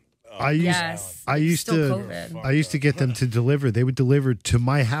Brooklyn. I used Still to COVID. I used to get them to deliver. They would deliver to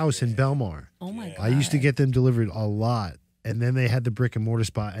my house in Belmar. Oh my god. I used to get them delivered a lot. And then they had the brick and mortar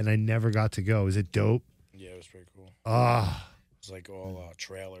spot and I never got to go. Is it dope? Yeah, it was pretty cool. Ah. was like all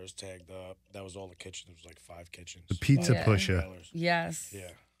trailers tagged up. That was all the kitchens. There was like 5 kitchens. The pizza Yeah. pusher. Trailers. Yes. Yeah.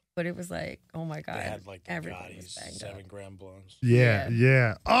 But it was like, oh my God. They had like the everything was Gotti's, banged 7-gram blunts. Yeah,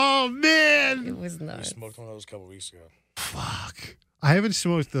 yeah. Oh It man, was We nuts. smoked one of those a couple weeks ago. fuck. I haven't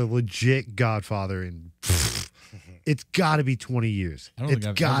smoked the legit Godfather in. It's got to be 20 years. I don't It's think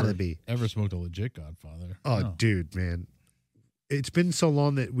I've got to ever, be. ever smoked a legit Godfather. Oh, No. dude, man. It's been so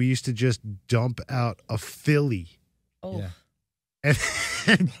long that we used to just dump out a Philly Oh, Yeah. and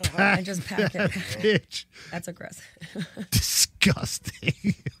and just pack that it. bitch. That's aggressive. Disgusting.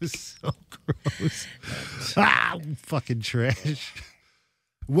 It was so gross. Fucking trash.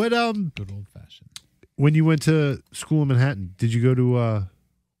 What Good old fashioned. when you went to school in Manhattan, did you go to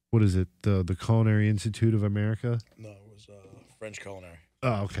what is it? The Culinary Institute of America? No, it was French culinary.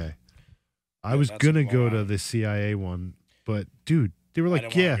 Oh, okay. I Yeah, was that's gonna in Long go to Island. the CIA one, but dude, they were I like,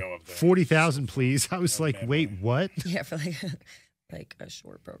 didn't wanna yeah, go up there. 40,000, please. I was Oh, like, man, wait, man. what? Yeah, for like a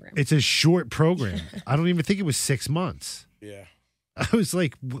short program. It's a short program. I don't even think it was 6 months. Yeah. I was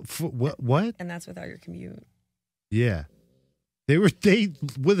like, what? And that's without your commute. Yeah. They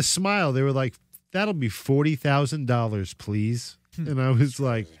with a smile, they were like, that'll be $40,000, please. And I was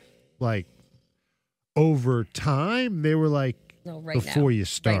like, over time, they were like, No, right now. before you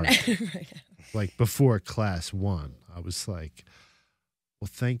start, Right now. Right now. like before class 1. I was like, well,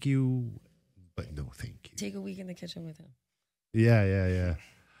 thank you, but no, thank you. Take a week in the kitchen with him. Yeah.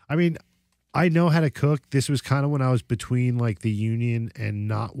 I mean, I know how to cook. This was kind of when I was between like the union and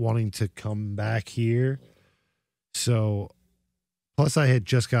not wanting to come back here. So, plus I had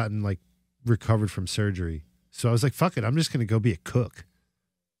just gotten like recovered from surgery. So I was like, fuck it. I'm just going to go be a cook.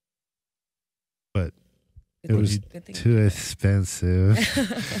 But Good it thing- was good thing too you did expensive.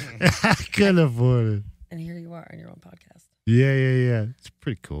 I couldn't afford it. And here you are on your own podcast. Yeah. It's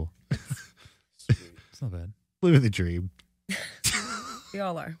pretty cool. Sweet. It's not bad. Living the dream. We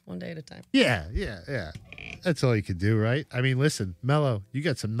all are, one day at a time. Yeah. That's all you can do, right? I mean, listen, Mello, you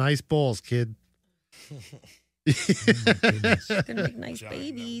got some nice balls, kid. Goodness. Gonna make nice Giant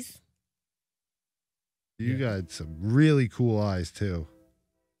babies. You Yeah. got some really cool eyes too.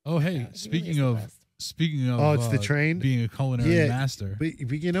 Oh, hey, Yeah, he really speaking is the of best. Oh, it's the train? being a culinary Yeah. master. But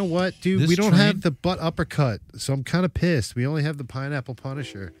you know what, dude? This We don't train- have the butt uppercut, so I'm kind of pissed. We only have the pineapple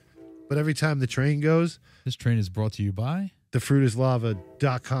punisher. But every time the train goes, This train is brought to you by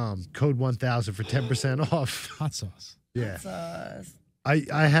thefruitislava.com, code 1000 for 10% off. Hot Sauce. Yeah. Sus.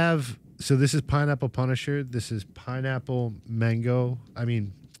 I have, so this is pineapple punisher. This is pineapple mango. I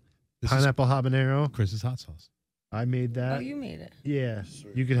mean, This pineapple habanero. is Chris's Hot Sauce. I made that. Oh, you made it. Yeah,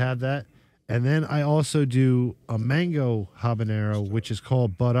 Sweet. you could have that. And then I also do a mango habanero, which is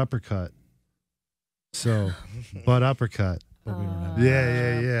called butt uppercut. So, butt uppercut. But we don't have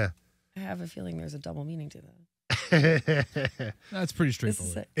Yeah. I have a feeling there's a double meaning to that. That's pretty This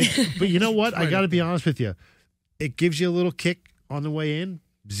is straightforward. it. But you know what? I Right got to up be there. honest with you. It gives you a little kick on the way in,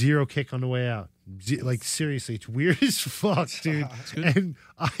 zero kick on the way out. Like, seriously, it's weird as fuck, dude. good. And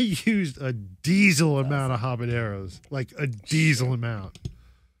I used a diesel amount of habaneros, like a diesel amount.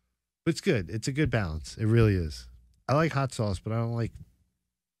 But it's good. It's a good balance. It really is. I like hot sauce, but I don't like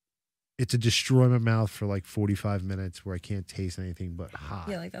it to destroy my mouth for like 45 minutes where I can't taste anything but hot.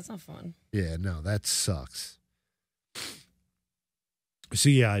 Yeah, like that's not fun. Yeah, no, that sucks. So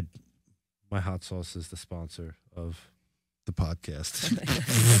yeah, my hot sauce is the sponsor of the podcast.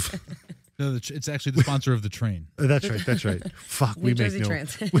 No, it's actually the sponsor of the train. That's right. That's right. Fuck, New we make Jersey no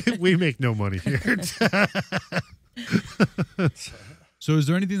Transit. we make no money here. So, is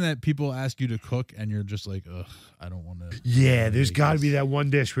there anything that people ask you to cook and you're just like, ugh, I don't want to? Yeah, there's got to be that one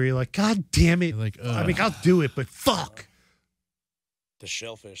dish where you're like, God damn it! You're like, I mean, ugh. I'll do it, but fuck. The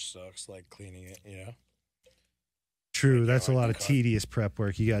shellfish sucks, like cleaning it, you know? True, that's a like lot the of cut. tedious prep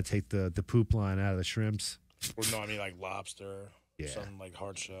work. You got to take the poop line out of the shrimps. Or no, I mean like lobster, Yeah. something like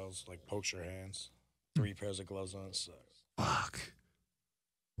hard shells, like pokes your hands. 3 pairs of gloves on, it sucks. Fuck.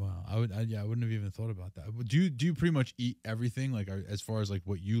 Wow, I wouldn't have even thought about that. Do you pretty much eat everything? Like, as far as like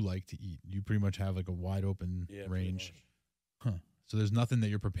what you like to eat, you pretty much have like a wide open Yeah, pretty range. much. Huh? So there's nothing that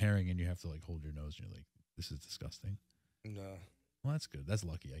you're preparing and you have to like hold your nose and you're like, this is disgusting. No, Well, that's good. That's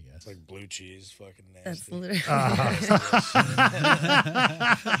lucky, I guess. it's like blue cheese, fucking nasty. That's literally Ah.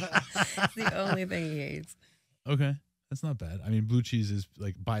 the only thing he hates. Okay, that's not bad. I mean, blue cheese is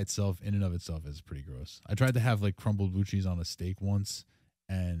like by itself, in and of itself, is pretty gross. I tried to have like crumbled blue cheese on a steak once,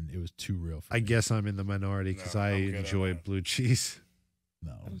 and it was too real for I me. guess I'm in the minority because No, I I'm good on enjoy that. blue cheese.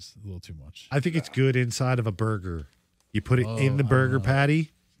 No, it was a little too much. I think it's good inside of a burger. You put it in the Oh, burger uh, patty,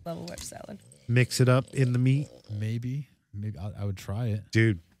 Love a wedge salad. mix it up in the meat. Maybe I would try it.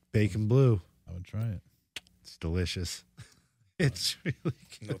 Dude, bacon blue. I would try it. It's delicious. It's really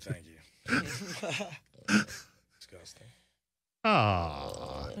good. No, thank you. Disgusting. Ah,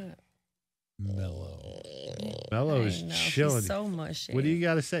 Mellow. Mello I is know, chilling. He's so mushy. What do you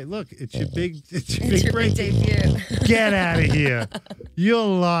got to say? Look, it's your big, It's your break. big debut. Get out of here! You're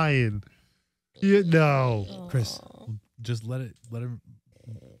lying. You no. Chris, just let him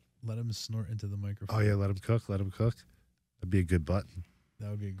snort into the microphone. Oh yeah, let him cook. Let him cook. That'd be a good button. That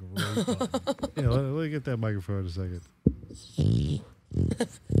would be a great button. Yeah, let me get that microphone in a second.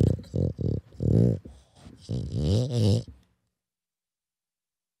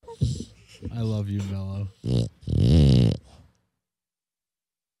 I love you, Mello.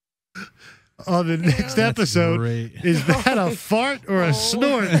 On the next episode, Great. is that a fart or a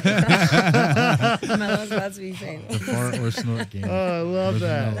snort? Mello's about to be famous. The fart or snort game. Oh, I love With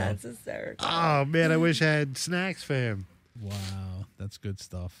that. Mello. That's hysterical. Oh man, I wish I had snacks for him. Wow, that's good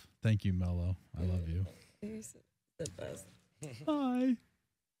stuff. Thank you, Mello. I love you. He's the best. Hi.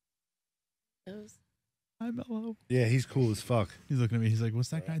 It was Hi, Mello. Yeah, he's cool as fuck. He's looking at me. He's like, what's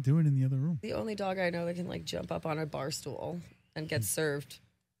that guy doing in the other room? the only dog I know that can like jump up on a bar stool and get served.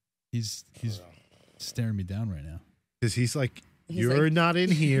 He's staring me down right now. Because he's like, He's you're like- not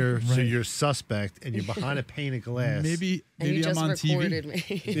in here, so Right. you're suspect, and you're behind a pane of glass. Maybe And you I'm just on recorded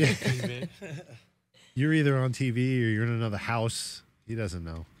TV. me. You're either on TV or you're in another house. He doesn't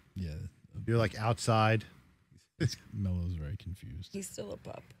know. Yeah, You're like outside. Mello's very confused. He's still a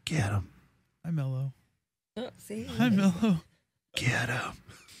pup. Get him. Hi, Mello. Oh, see? Hi, Mello. Get him.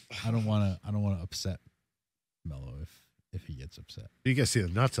 I don't want to upset Mello if he gets upset. You guess see the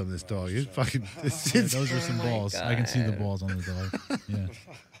nuts on this dog. It's fucking. Yeah, those are some Oh my balls. I can see the God. balls on the dog. Yeah.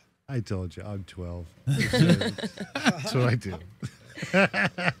 I told you, I'm 12. That's what I do.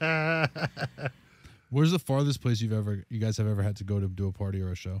 Where's the farthest place you guys have ever had to go to do a party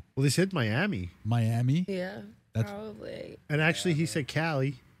or a show? Well, they said Miami, Miami? Yeah, That's- probably. and actually he said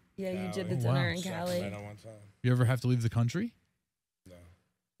Cali. Yeah, you did the Oh, dinner wow. in Cali. Sacramento one time. You ever have to leave the country? No.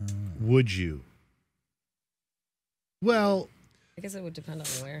 Would you? Well, I guess it would depend on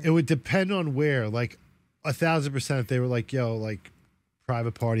where. it would depend on where. Like 1,000%, if they were like, "Yo, like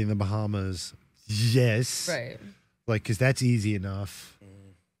private party in the Bahamas," yes, Right. like because that's easy enough.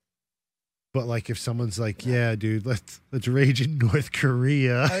 But like if someone's like, "Yeah, dude, let's rage in North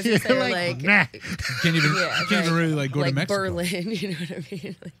Korea," I was gonna say, like, nah. You can't even, Yeah, you can't even really like go like to Mexico. Berlin, you know what I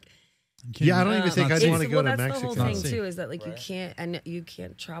mean? Like, You can't Yeah, I even- don't even think It's I'd not want to safe. go to that's Mexico. the whole Not thing safe. too, is that like Right. you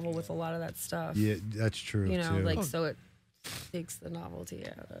can't travel with a lot of that stuff. Yeah, that's true. You know, too. like so it takes the novelty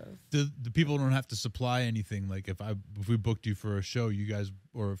out of. The people don't have to supply anything. Like if we booked you for a show, you guys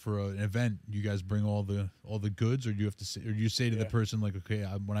or for an event, you guys bring all the goods, or do you have to say, or you say to the Yeah. person like, okay,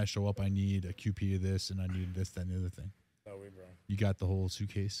 when I show up, I need a QP of this, and I need this, that, and the other thing. No, we bro. You got the whole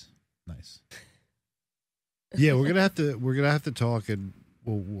suitcase. Nice. Yeah, we're gonna have to talk, and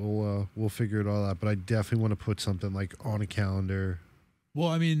we'll figure it all out. But I definitely want to put something like on a calendar. Well,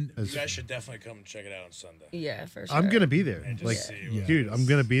 I mean, As, You guys should definitely come and check it out on Sunday. Yeah, for sure. I'm gonna be there. And just Like, see Yeah. what dude, it I'm is.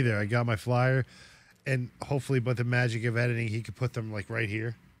 gonna be there. I got my flyer, and hopefully, by the magic of editing, he could put them like right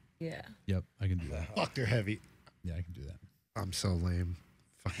here. Yeah. yep, I can do that. Fuck, they're heavy. Yeah, I can do that. I'm so lame.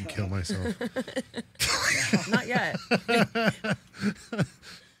 Fucking kill myself. Not yet.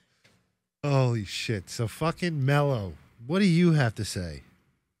 Holy shit. So fucking Mello. What do you have to say?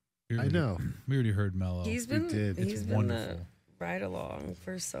 We I already- know. We already heard Mello. He's we been did. he's It's been wonderful. the ride along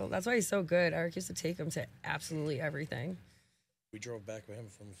for so. That's why he's so good. Eric used to take him to absolutely everything. We drove back with him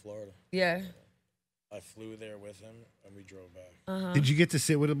from Florida. Yeah. I flew there with him, and we drove back. Uh-huh. Did you get to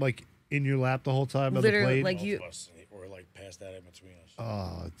sit with him like in your lap the whole time on the Literally, plane? like Both you- of us, or like passed that in between us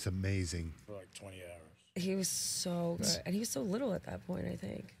Oh, it's amazing. for like 20 hours. He was so good, and he was so little at that point. I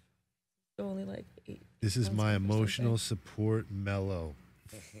think so only like 8. This is months my or something. emotional support Mello.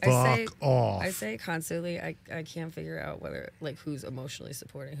 I say- Fuck off. I say constantly, I can't figure out whether like who's emotionally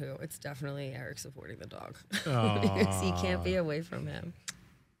supporting who. It's definitely Eric supporting the dog. Because he can't be away from him.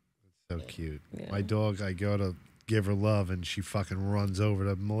 So cute. Yeah. My dog, I go to give her love and she fucking runs over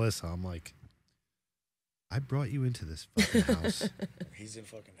to Melissa. I'm like, I brought you into this fucking house. He's in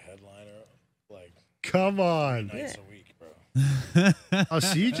fucking headliner like Come on. nights Yeah. a week, bro. Oh,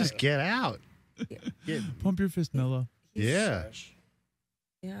 so you just get out. Pump your fist, Mello. Yeah. Fresh.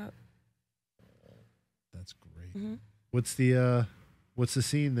 Yeah. That's great. Mhm. What's the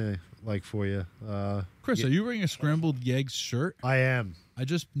scene there like for you? Chris, Yeah. are you wearing a Scrambl'd Yegs shirt? I am. I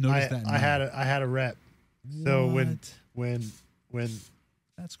just noticed that. I had a rep. So What? when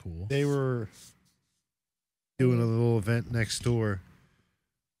That's cool. they were doing a little event next door,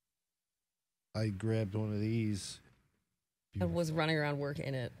 I grabbed one of these I was running around work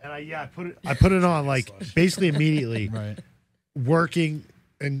in it. and I put it on like basically immediately. Right. working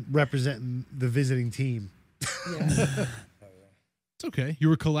and representing the visiting team. Yeah. It's okay.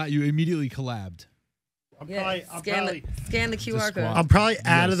 You immediately collabed. I'm Yeah, scan the QR squat. code. I'm probably You out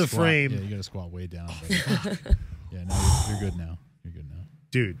gotta of the squat. frame. Yeah, you got to squat way down. Buddy. Yeah, no, you're good now. You're good now.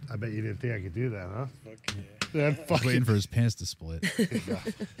 Dude, I bet you didn't think I could do that, huh? Fuck yeah. That I was fucking waiting for his pants to split.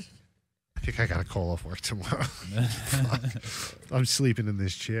 I think I got to call off work tomorrow. I'm sleeping in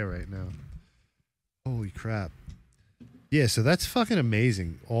this chair right now. Holy crap. Yeah, so that's fucking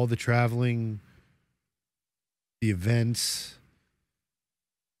amazing. All the traveling, the events,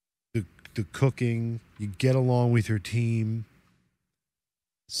 the cooking, you get along with your team.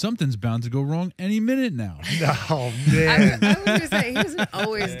 Something's bound to go wrong any minute now. Oh, man. I was going to say, he doesn't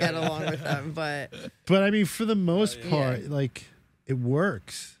always get along with them, but But I mean, for the most part, Yeah. like, it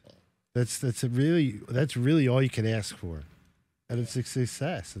works. That's really all you can ask for. And it's a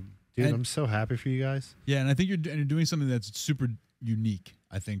success. And, dude, And- I'm so happy for you guys. Yeah, and I think you're doing something that's super unique.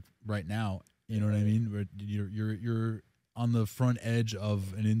 I think right now, you know what I mean. Where you're on the front edge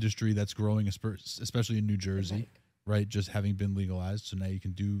of an industry that's growing, especially in New Jersey, right? Just having been legalized, so now you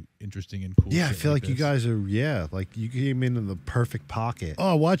can do interesting and cool. Yeah, I shit feel like you this. guys are, like you came in the perfect pocket.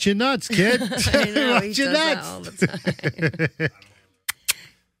 Oh, watch your nuts, kid. I know, he Watch your does that nuts. all the time.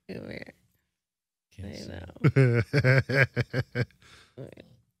 Weird. Can't I say. know.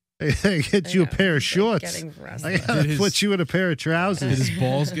 I get you a pair of shorts. Getting I restless. gotta Did his- put you in a pair of Did trousers. his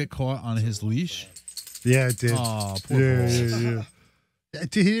balls get caught on his leash? Yeah, it did. Oh, poor yeah, balls. yeah.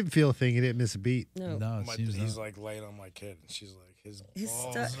 Dude, he didn't feel a thing. He didn't miss a beat. No. No, it seems He's not. like laying on my kid, and she's like, his His,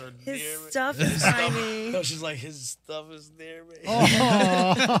 balls stu- are his near me. stuff is tiny. No, she's like, his stuff is near me. Oh,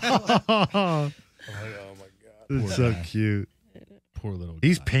 I'm like, oh my god. that's so guy. cute. Poor little.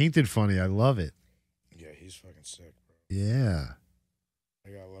 He's guy. painted funny. I love it. Yeah, he's fucking sick, bro. Yeah. I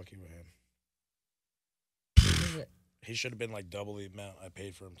got lucky with him. Is it- He should have been like double the amount I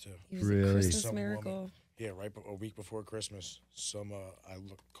paid for him too. He was Really? a Christmas Some miracle. Yeah, a week before Christmas,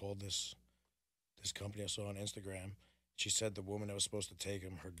 called this company I saw on Instagram. She said the woman that was supposed to take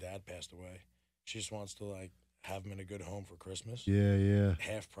him, her dad passed away. She just wants to like have him in a good home for Christmas. Yeah, yeah.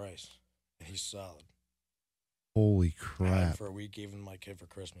 Half price, and he's solid. Holy I had him crap. for a week, gave him my kid for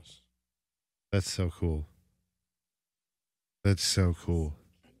Christmas. That's so cool. That's so cool.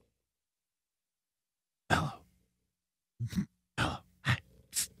 Hello. Hello. Hi.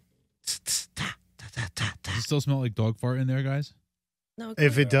 Does it still smell like dog fart in there, guys? No,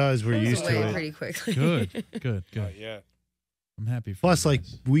 If it does, we're goes used away to it. pretty quickly. Good, good, good. Yeah. I'm happy. For Plus, you like,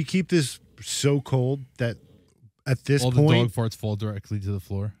 guys. we keep this so cold that at this all the point, dog farts fall directly to the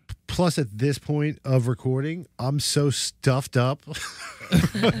floor. plus at this point of recording, I'm so stuffed up.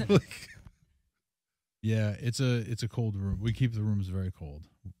 Yeah, it's a cold room. We keep the rooms very cold.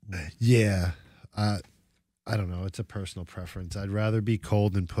 Yeah. I don't know. It's a personal preference. I'd rather be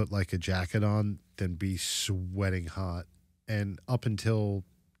cold and put like a jacket on than be sweating hot. And up until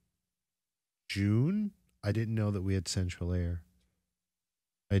June, I didn't know that we had central air.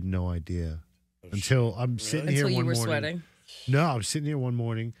 I had no idea. Until I'm sitting here Until you one were morning. sweating. No, I was sitting here one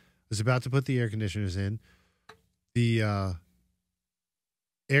morning. I was about to put the air conditioners in. The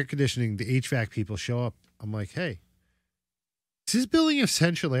air conditioning, the HVAC people show up. I'm like, hey, is this building have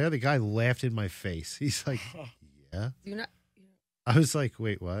central air? The guy laughed in my face. He's like, yeah. Do you not I was like,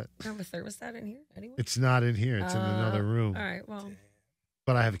 wait, what? have a thermostat in here anyway? It's not in here. It's in another room. All right, well.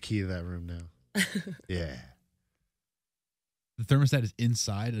 But I have a key to that room now. Yeah. The thermostat is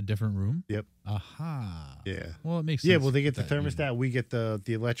inside a different room. Yep. Aha. Yeah. Well, it makes sense. Yeah, well, they get the that you- thermostat. We get the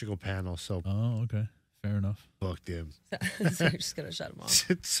electrical panel. So Oh, okay. Fair enough. fuck them. So you're just going to shut them off.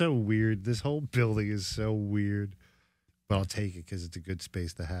 It's so weird. This whole building is so weird. But I'll take it because it's a good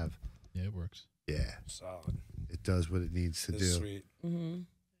space to have. Yeah, it works. Yeah. Solid. It does what it needs to This do. is sweet. Mm-hmm.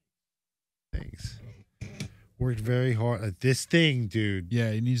 Thanks. Worked very hard at this thing, dude. Yeah,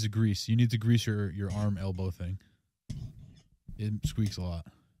 it needs to grease. You need to grease your arm elbow thing. It squeaks a lot.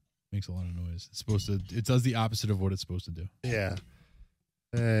 Makes a lot of noise. It's supposed to. It does the opposite of what it's supposed to do. Yeah.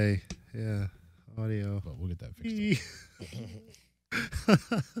 Hey. Yeah. Audio. But we'll get that fixed.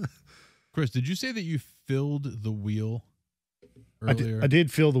 Chris, did you say that you filled the wheel earlier? I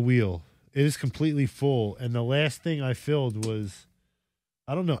did fill the wheel. It is completely full. And the last thing I filled was,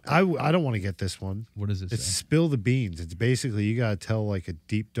 I don't know. I don't want to get this one. What does it It's say? spill the beans. It's basically you got to tell like a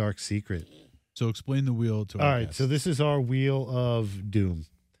deep, dark secret. So explain the wheel to All our right. guests. So this is our wheel of doom,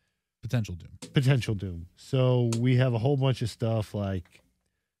 Potential doom. potential doom. So we have a whole bunch of stuff like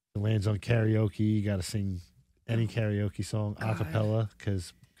it lands on karaoke. You got to sing any karaoke song a God. cappella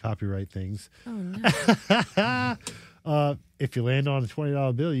because copyright things. Oh, no. If you land on a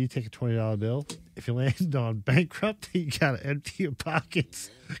 $20 bill, you take a $20 bill. If you land on bankrupt, you gotta empty your pockets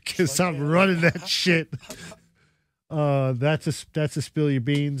because I'm running that shit. That's a spill your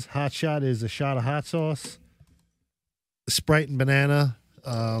beans. Hot shot is a shot of hot sauce. Sprite and banana.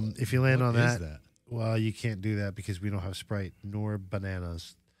 If you land on What is that, well, you can't do that because we don't have Sprite nor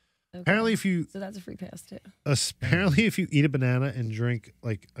bananas. Okay. Apparently, So that's a free pass too. apparently if you eat a banana and drink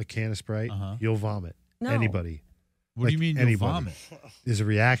like a can of Sprite, you'll vomit. No. Anybody. What do you mean you'll vomit? Is a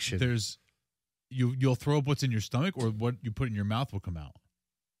reaction. There's you'll throw up what's in your stomach, or what you put in your mouth will come out.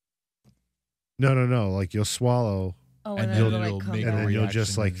 No. Like you'll swallow Oh, And and, then then it'll it'll like make come a and then out. you'll reaction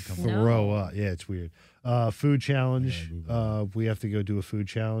just like and come throw out. up. Yeah, it's weird. Food challenge. Yeah, move on. We have to go do a food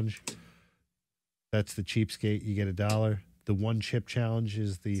challenge. That's the cheapskate. You get $1. The one chip challenge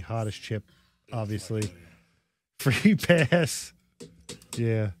is the hottest chip, obviously. Free pass.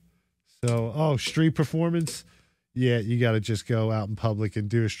 Yeah. So, street performance. Yeah, you got to just go out in public and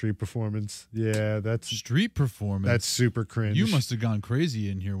do a street performance. Yeah, that's Street performance. super cringe. You must have gone crazy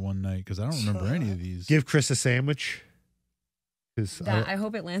in here one night because I don't remember any of these. give Chris a sandwich. Because I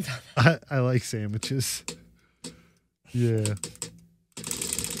hope it lands on that. I like sandwiches. Yeah.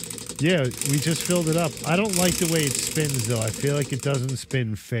 Yeah, we just filled it up. I don't like the way it spins, though. I feel like it doesn't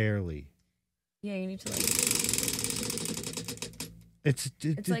spin fairly. Yeah, you need to like. It's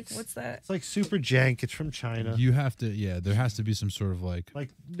like, what's that? It's like super jank. It's from China. You have to, there has to be some sort of like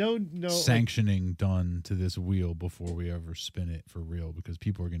no sanctioning done to this wheel before we ever spin it for real, because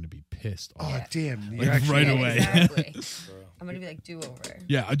people are going to be pissed off. Oh damn! Like, You're actually- right Yeah, away. Exactly. I'm gonna be like do over.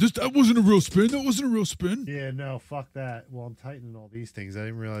 Yeah, that wasn't a real spin. That wasn't a real spin. Yeah, no, fuck that. Well, I'm tightening all these things. I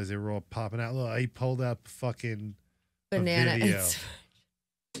didn't realize they were all popping out. Look, he pulled up fucking Banana. video.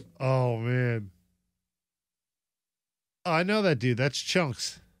 Oh man. Oh, I know that dude. That's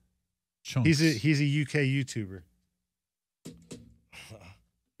Chunks. Chunks. He's a UK YouTuber.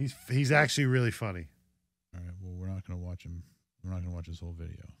 He's actually really funny. All right. Well, we're not going to watch him. We're not going to watch this whole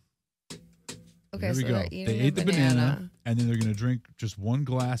video. Okay, Here we so go. they're eating They a ate the banana, and then they're going to drink just one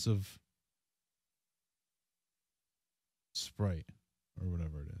glass of Sprite or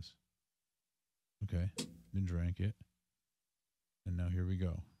whatever it is. Okay. Then drank it. And now here we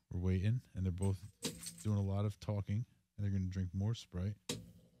go. We're waiting, and they're both doing a lot of talking, and they're going to drink more Sprite.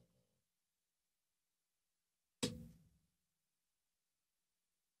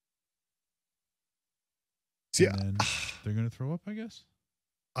 See, And then they're going to throw up, I guess?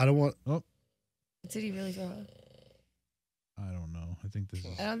 I don't want. Did he really throw up? I don't know. I think this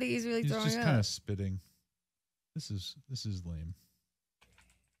is... I don't think he's really He's throwing just up. kind of spitting. This is lame.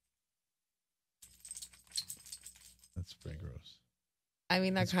 That's pretty gross. I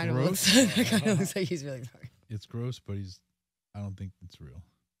mean, that It's kind of gross. looks. That kind of looks like he's really throwing. It's gross, but I don't think it's real.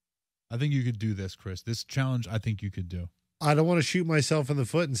 I think you could do this, Chris. This challenge, I think you could do. I don't want to shoot myself in the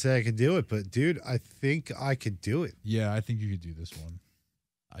foot and say I could do it, but dude, I think I could do it. Yeah, I think you could do this one.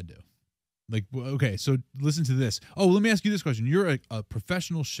 I do. Like, okay, so listen to this. Oh, let me ask you this question. You're a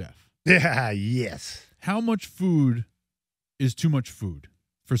professional chef. Yeah. Yes. How much food is too much food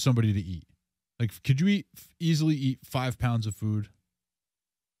for somebody to eat? Like, could you easily eat 5 pounds of food?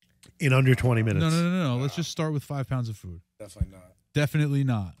 In under 20 minutes. No. Let's just start with 5 pounds of food. Definitely not. Definitely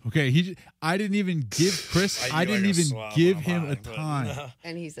not. Okay, I didn't even give Chris. I didn't even give him a time.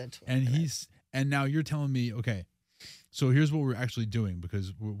 And he said 12 And minutes. and now you're telling me, okay. So here's what we're actually doing,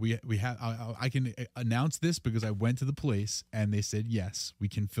 because we have I can announce this because I went to the place and they said yes, we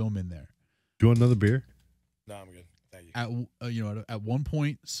can film in there. Do you want another beer? No, I'm good. Thank you. At one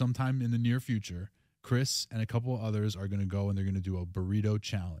point, sometime in the near future, Chris and a couple of others are going to go and they're going to do a burrito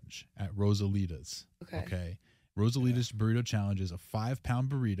challenge at Rosalita's. Okay. Rosalita's burrito challenge is a 5-pound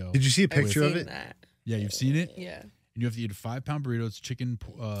burrito. Did you see a I've picture of seen it? that. Yeah, you've seen it. Yeah. And you have to eat a 5-pound burrito. It's chicken,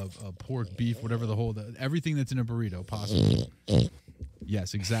 pork, beef, whatever everything that's in a burrito possible.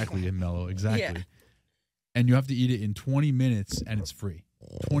 Yes, exactly, Mello, exactly. Yeah. And you have to eat it in 20 minutes, and it's free.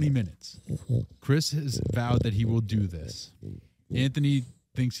 20 minutes. Chris has vowed that he will do this. Anthony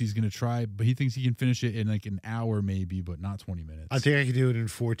thinks he's going to try, but he thinks he can finish it in like an hour maybe, but not 20 minutes. I think I could do it in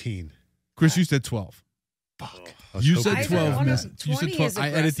 14. Chris, you said 12. Fuck. You Let's said hope 12 wanna- minutes. You said 20 12. is I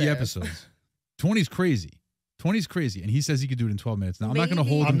edit the aggressive. episodes. 20 is crazy. 20 is crazy, and he says he could do it in 12 minutes. Now, I'm not going to Maybe.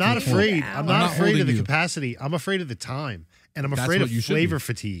 hold him I'm not to 12. afraid. I'm I'm not not afraid holding of the you. capacity. I'm afraid of the time. And I'm That's afraid what of you should flavor be.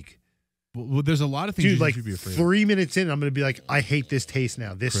 fatigue. Well, there's a lot of things Dude, you like should be afraid of. 3 minutes in, I'm going to be like, I hate this taste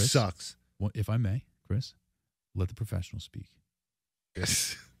now. This Chris? sucks. Well, if I may, Chris, let the professional speak.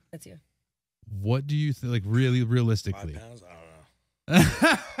 Yes. That's you. What do you think, like, really, 5 realistically? pounds? I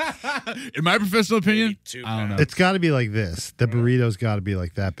don't know. In my professional opinion, Maybe 2 I don't know. pounds. It's got to be like this. The burrito's got to be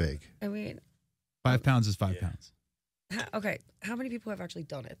like that big. I mean, 5 pounds is 5 Yeah. pounds. Okay, how many people have actually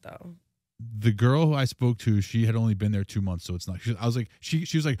done it though? The girl who I spoke to, she had only been there 2 months, so it's not. I was like, she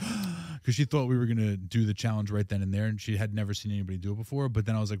was like, because she thought we were gonna do the challenge right then and there, and she had never seen anybody do it before. But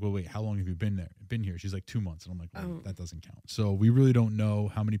then I was like, well, wait, how long have you been here? She's like 2 months, and I'm like, well, that doesn't count. So we really don't know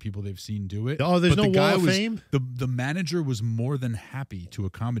how many people they've seen do it. Oh, there's no wall of fame? The manager was more than happy to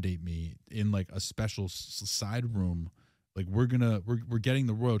accommodate me in like a special side room. Like we're getting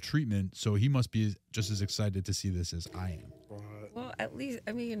the royal treatment, so he must be just as excited to see this as I am. Well, at least,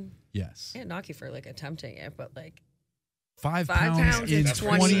 I mean, yes, I can't knock you for like attempting it, but like 5 pounds in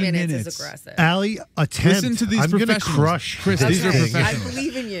 20 minutes is aggressive. Allie, attempt. Listen to these I'm going to professionals. crush Chris, this these are thing. professionals. I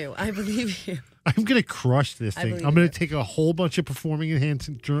believe in you. I believe you. I'm going to crush this thing. believe I'm going it. to take a whole bunch of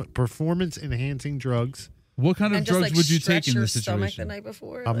performance enhancing drugs. What kind of And drugs just, like, would you stretch take in your this stomach situation? the night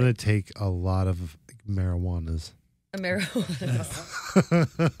before. I'm going to take a lot of marijuanas.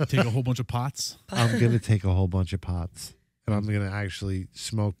 marijuana. Take a whole bunch of pots. I'm going to take a whole bunch of pots. And I'm going to actually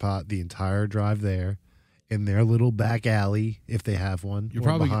smoke pot the entire drive there in their little back alley, if they have one. You're or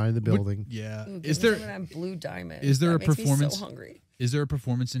probably behind the building. Yeah. Ooh, Is give me there some of that blue diamond? is there That a makes me performance- so hungry. is there a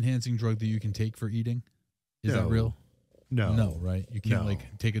performance enhancing drug that you can take for eating? Is that No. real? No. No, right? You can't No.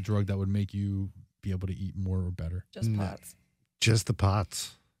 like take a drug that would make you be able to eat more or better. Just No. pots. Just the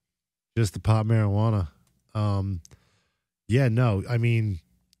pots. Just the pot marijuana. Yeah, no. I mean,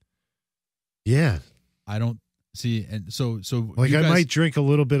 yeah. I don't see, and so Like you I guys- might drink a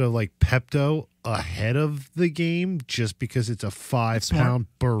little bit of like Pepto ahead of the game just because it's a 5-pound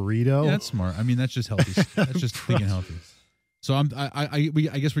burrito. Yeah, that's smart. I mean, that's just healthy. That's just thinking healthy. So I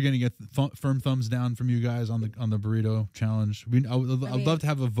guess we're getting a firm thumbs down from you guys on the burrito challenge. I'd love to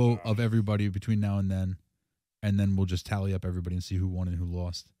have a vote of everybody between now and then we'll just tally up everybody and see who won and who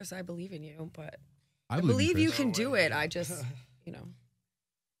lost. Chris, I believe in you, but I believe you Chris. can do it. I just,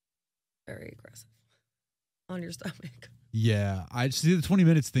 very aggressive on your stomach. Yeah, I see the 20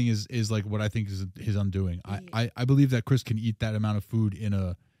 minutes thing is like what I think is his undoing. I believe that Chris can eat that amount of food in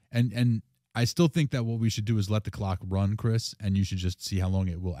a and I still think that what we should do is let the clock run, Chris, and you should just see how long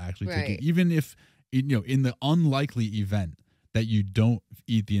it will actually take you. Right. Even if in the unlikely event that you don't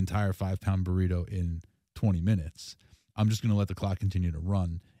eat the entire 5-pound burrito in 20 minutes, I'm just going to let the clock continue to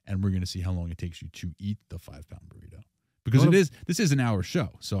run, and we're going to see how long it takes you to eat the 5-pound burrito. Because this is an hour show,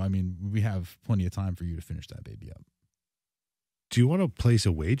 so I mean we have plenty of time for you to finish that baby up. Do you want to place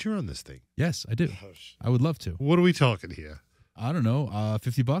a wager on this thing? Yes, I do. I would love to. What are we talking here? I don't know,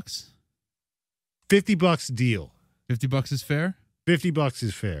 $50. $50 deal. $50 is fair. $50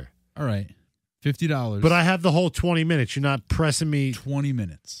 is fair. All right, $50. But I have the whole 20 minutes. You're not pressing me. 20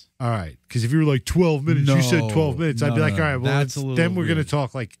 minutes. All right. Because if you were like 12 minutes, you said 12 minutes. I'd be like, all right, well, that's a little then we're going to weird.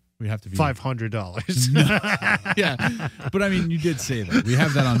 talk like We have to be $500. Yeah, but I mean, you did say that. We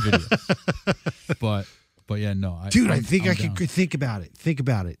have that on video. But yeah, no. Dude, I I'm could think about it. Think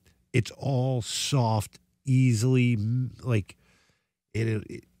about it. It's all soft, easily, like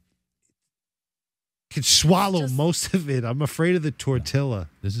it could swallow most of it. I'm afraid of the tortilla.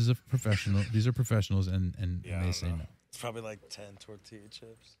 This is a professional. These are professionals, and they say no. It's probably like 10 tortilla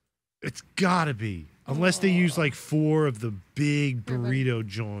chips. It's gotta be, unless they use like 4 of the big burrito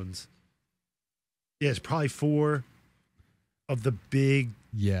joints. Yeah, it's probably 4 of the big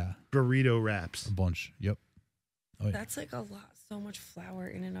Yeah, burrito wraps. a bunch. Yep. Oh yeah. That's like a lot, so much flour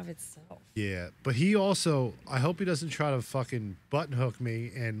in and of itself. Yeah, but he also, I hope he doesn't try to fucking button hook me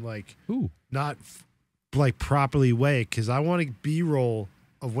and like Ooh. not like properly weigh, because I want a B-roll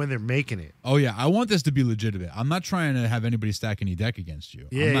of when they're making it. Oh yeah, I want this to be legitimate. I'm not trying to have anybody stack any deck against you.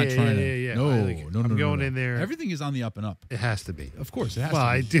 Yeah, I'm not yeah, trying yeah, to. yeah. No, I like it. no, I'm no, going no. in there. Everything is on the up and up. It has to be. Of course, it has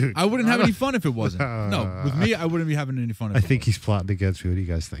Well, to be. dude, I wouldn't have any fun if it wasn't. No, with me, I wouldn't be having any fun. If I it think he's plotting against me. What do you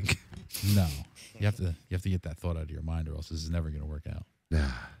guys think? wasn't. No. You have to get that thought out of your mind, or else this is never going to work out. Nah.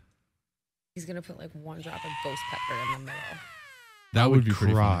 He's gonna put like 1 drop of ghost pepper in the middle. That would be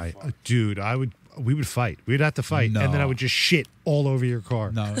pretty cry. funny. Dude, we would fight. We'd have to fight. And then I No. would just shit all over your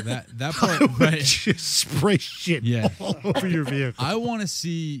car. No, that I part, would right? just spray shit Yeah. all over your vehicle. I want to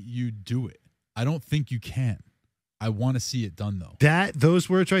see you do it. I don't think you can. I want to see it done though. Those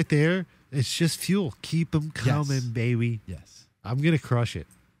words right there, it's just fuel. Keep them coming, Yes. baby. Yes. I'm going to crush it.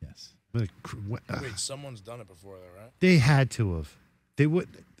 Yes. I'm gonna Wait, someone's done it before, though, right? They had to have. They would.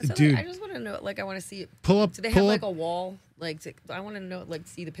 So Dude, like, I just want to know. Like, I want to see it. pull up. Do they have pull like up. a wall? Like, I want to know. Like,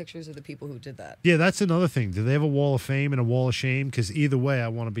 see the pictures of the people who did that. Yeah, that's another thing. Do they have a wall of fame and a wall of shame? Because either way, I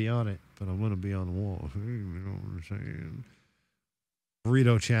want to be on it. But I want to be on the wall of fame. You know what I'm saying?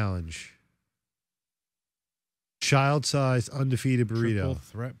 Burrito challenge. Child-sized undefeated burrito. Triple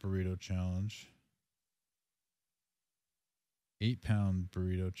threat burrito challenge. 8-pound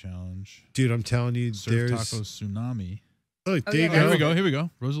burrito challenge. Dude, I'm telling you, Surf there's. taco tsunami. Look, Oh, there yeah, you Here go. we go. Here we go.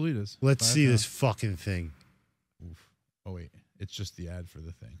 Rosalita's. Let's 5 see this pound. fucking thing. Oof. Oh wait, it's just the ad for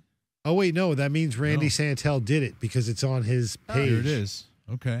the thing. Oh wait, no, that means Randy No. Santel did it because it's on his page. Here it is.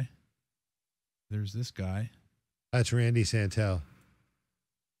 Okay. There's this guy. That's Randy Santel.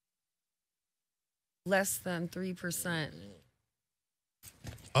 Less than 3%.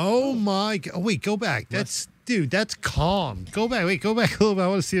 Oh my god! Oh, wait, go back. That's that's calm. Go back. Wait, go back a little bit. I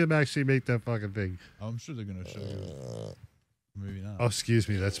want to see them actually make that fucking thing. Oh, I'm sure they're gonna show you. Maybe not. Oh, excuse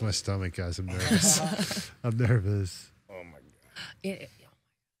me. That's my stomach, guys. I'm nervous. I'm nervous. Oh my god.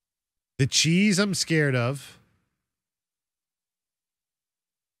 The cheese I'm scared of.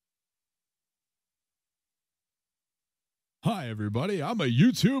 Hi, everybody. I'm a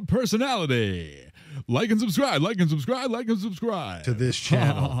YouTube personality. Like and subscribe. Like and subscribe. Like and subscribe To this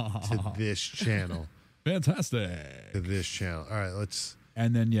channel. To this channel. Fantastic. To this channel. All right, let's.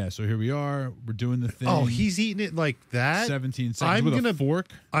 And then so here we are. We're doing the thing. Oh, he's eating it like that? 17 seconds I'm with gonna- a fork.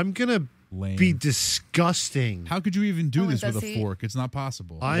 I'm going to Lame. be disgusting. How could you even do Oh, this does with a he- fork? It's not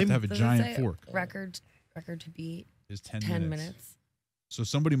possible. You have I'm- to have a Does it giant say fork. Record to beat It's 10 10 minutes. minutes. So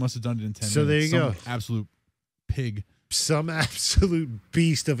somebody must have done it in 10 So there minutes. you go. Some absolute pig. Some absolute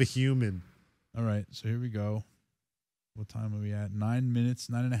beast of a human. All right, so here we go. What time are we at? 9 minutes,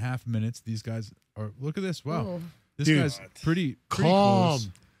 9.5 minutes. These guys are. Look at this. Wow, Ooh. this Dude. guy's pretty Calm. close.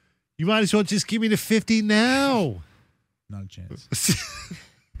 You might as well just give me the 50 now. Not a chance.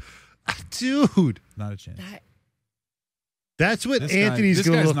 Dude. Not a chance. That's what This guy- Anthony's this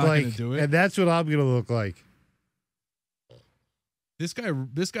going to guy's look not gonna like. do it. And that's what I'm going to look like.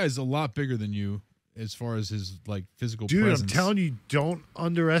 This guy's a lot bigger than you as far as his like physical Dude, presence. I'm telling you, don't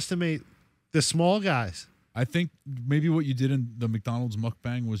underestimate the small guys. I think maybe what you did in the McDonald's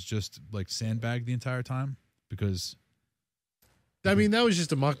mukbang was just like sandbag the entire time because I mean, that was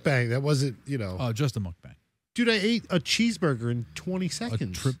just a mukbang. That wasn't, just a mukbang. Dude, I ate a cheeseburger in 20 A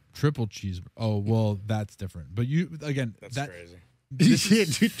seconds. triple cheeseburger. Oh, well, that's different. But you again, That's that crazy. Yeah,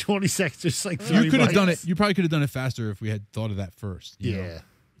 dude, 20 seconds, just like 30 you could have bites. done it. You probably could have done it faster if we had thought of that first. you know? Yeah.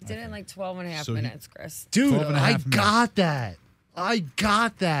 You did it in like 12 and a half So he- minutes, Chris. Dude, 12 and a I half minutes. got that. I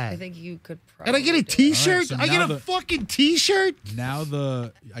got that. I think you could probably And I get a do it. t-shirt? All right, so I get now a the- fucking t-shirt?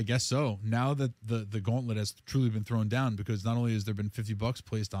 Now I guess so. Now that the gauntlet has truly been thrown down because not only has there been $50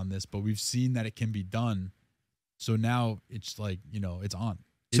 placed on this, but we've seen that it can be done. So now it's like, it's on.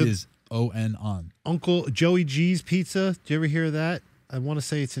 So- It is on. Uncle Joey G's Pizza. Do you ever hear of that? I want to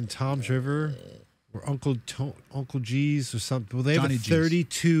say it's in Tom's River or Uncle G's or something. Well, they have Johnny a G's.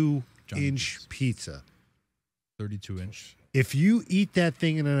 32-inch Johnny G's. pizza. 32-inch. If you eat that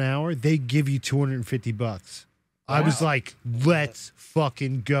thing in an hour, they give you $250. I was Wow. like, let's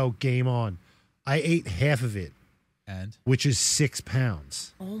fucking go. Game on. I ate half of it, And which is 6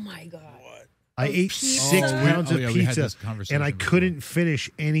 pounds. Oh my God. What? I Of ate pizza? 6 Oh, pounds of we had pizza, this conversation and I before. couldn't finish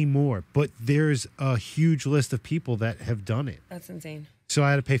any more. But there's a huge list of people that have done it. That's insane. So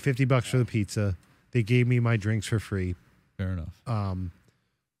I had to pay $50 for the pizza. They gave me my drinks for free. Fair enough.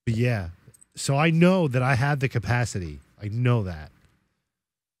 But yeah, so I know that I have the capacity. I know that.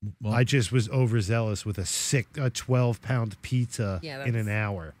 Well, I just was overzealous with a 12-pound pizza Yeah, in an that's-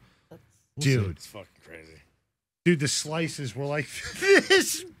 hour. we'll Dude, see. It's fucking crazy. dude, the slices were like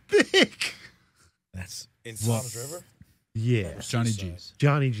this big. That's In Well- Tom's River? Yeah, Johnny G's.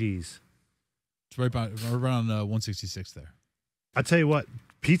 Johnny G's. It's right around 166 there. I'll tell you what,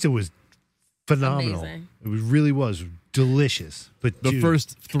 pizza was phenomenal. Amazing. It really was delicious. But The dude,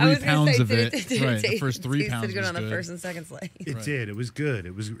 first I 3 was gonna pounds say, of it, did right? The taste- first 3 tasted pounds good was on the good. first and second slice. it Right. did. It was good.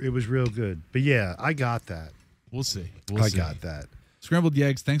 It was real good. But yeah, I got that. We'll see. I got that. Scrambled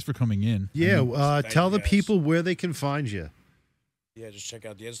Yegs, thanks for coming in. Yeah, I mean, tell you the guys. people where they can find you. Yeah, just check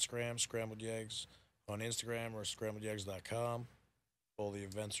out the Instagram, Scrambled Yegs, on Instagram or scrambledyeggs.com. All the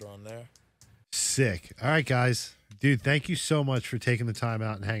events are on there. Sick. All right, guys. Dude, thank you so much for taking the time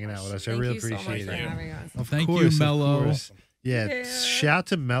out and hanging out with us. I Thank really you so much appreciate for it. having us. Of Thank you, course, of Mello. course. Yeah, Yeah. shout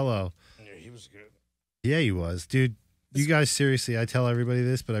to Mello. Yeah, he was good. Yeah, he was. Dude, you guys, seriously, I tell everybody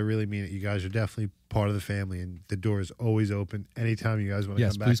this, but I really mean it. You guys are definitely part of the family, and the door is always open anytime you guys want to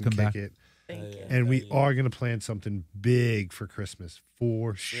Yes, come back please and come kick back. it. Thank you. And we are going to plan something big for Christmas,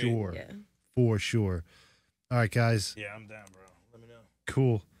 for sure. Yeah. For sure. All right, guys. Yeah, I'm down, bro. Let me know.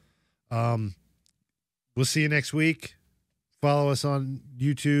 Cool. We'll see you next week. Follow us on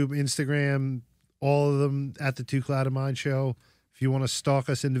YouTube, Instagram, all of them at the Two Clouded Mind Show. If you want to stalk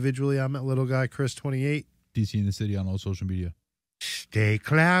us individually, I'm at Little Guy Chris 28. DC in the city on all social media. Stay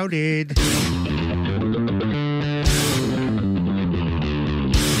clouded.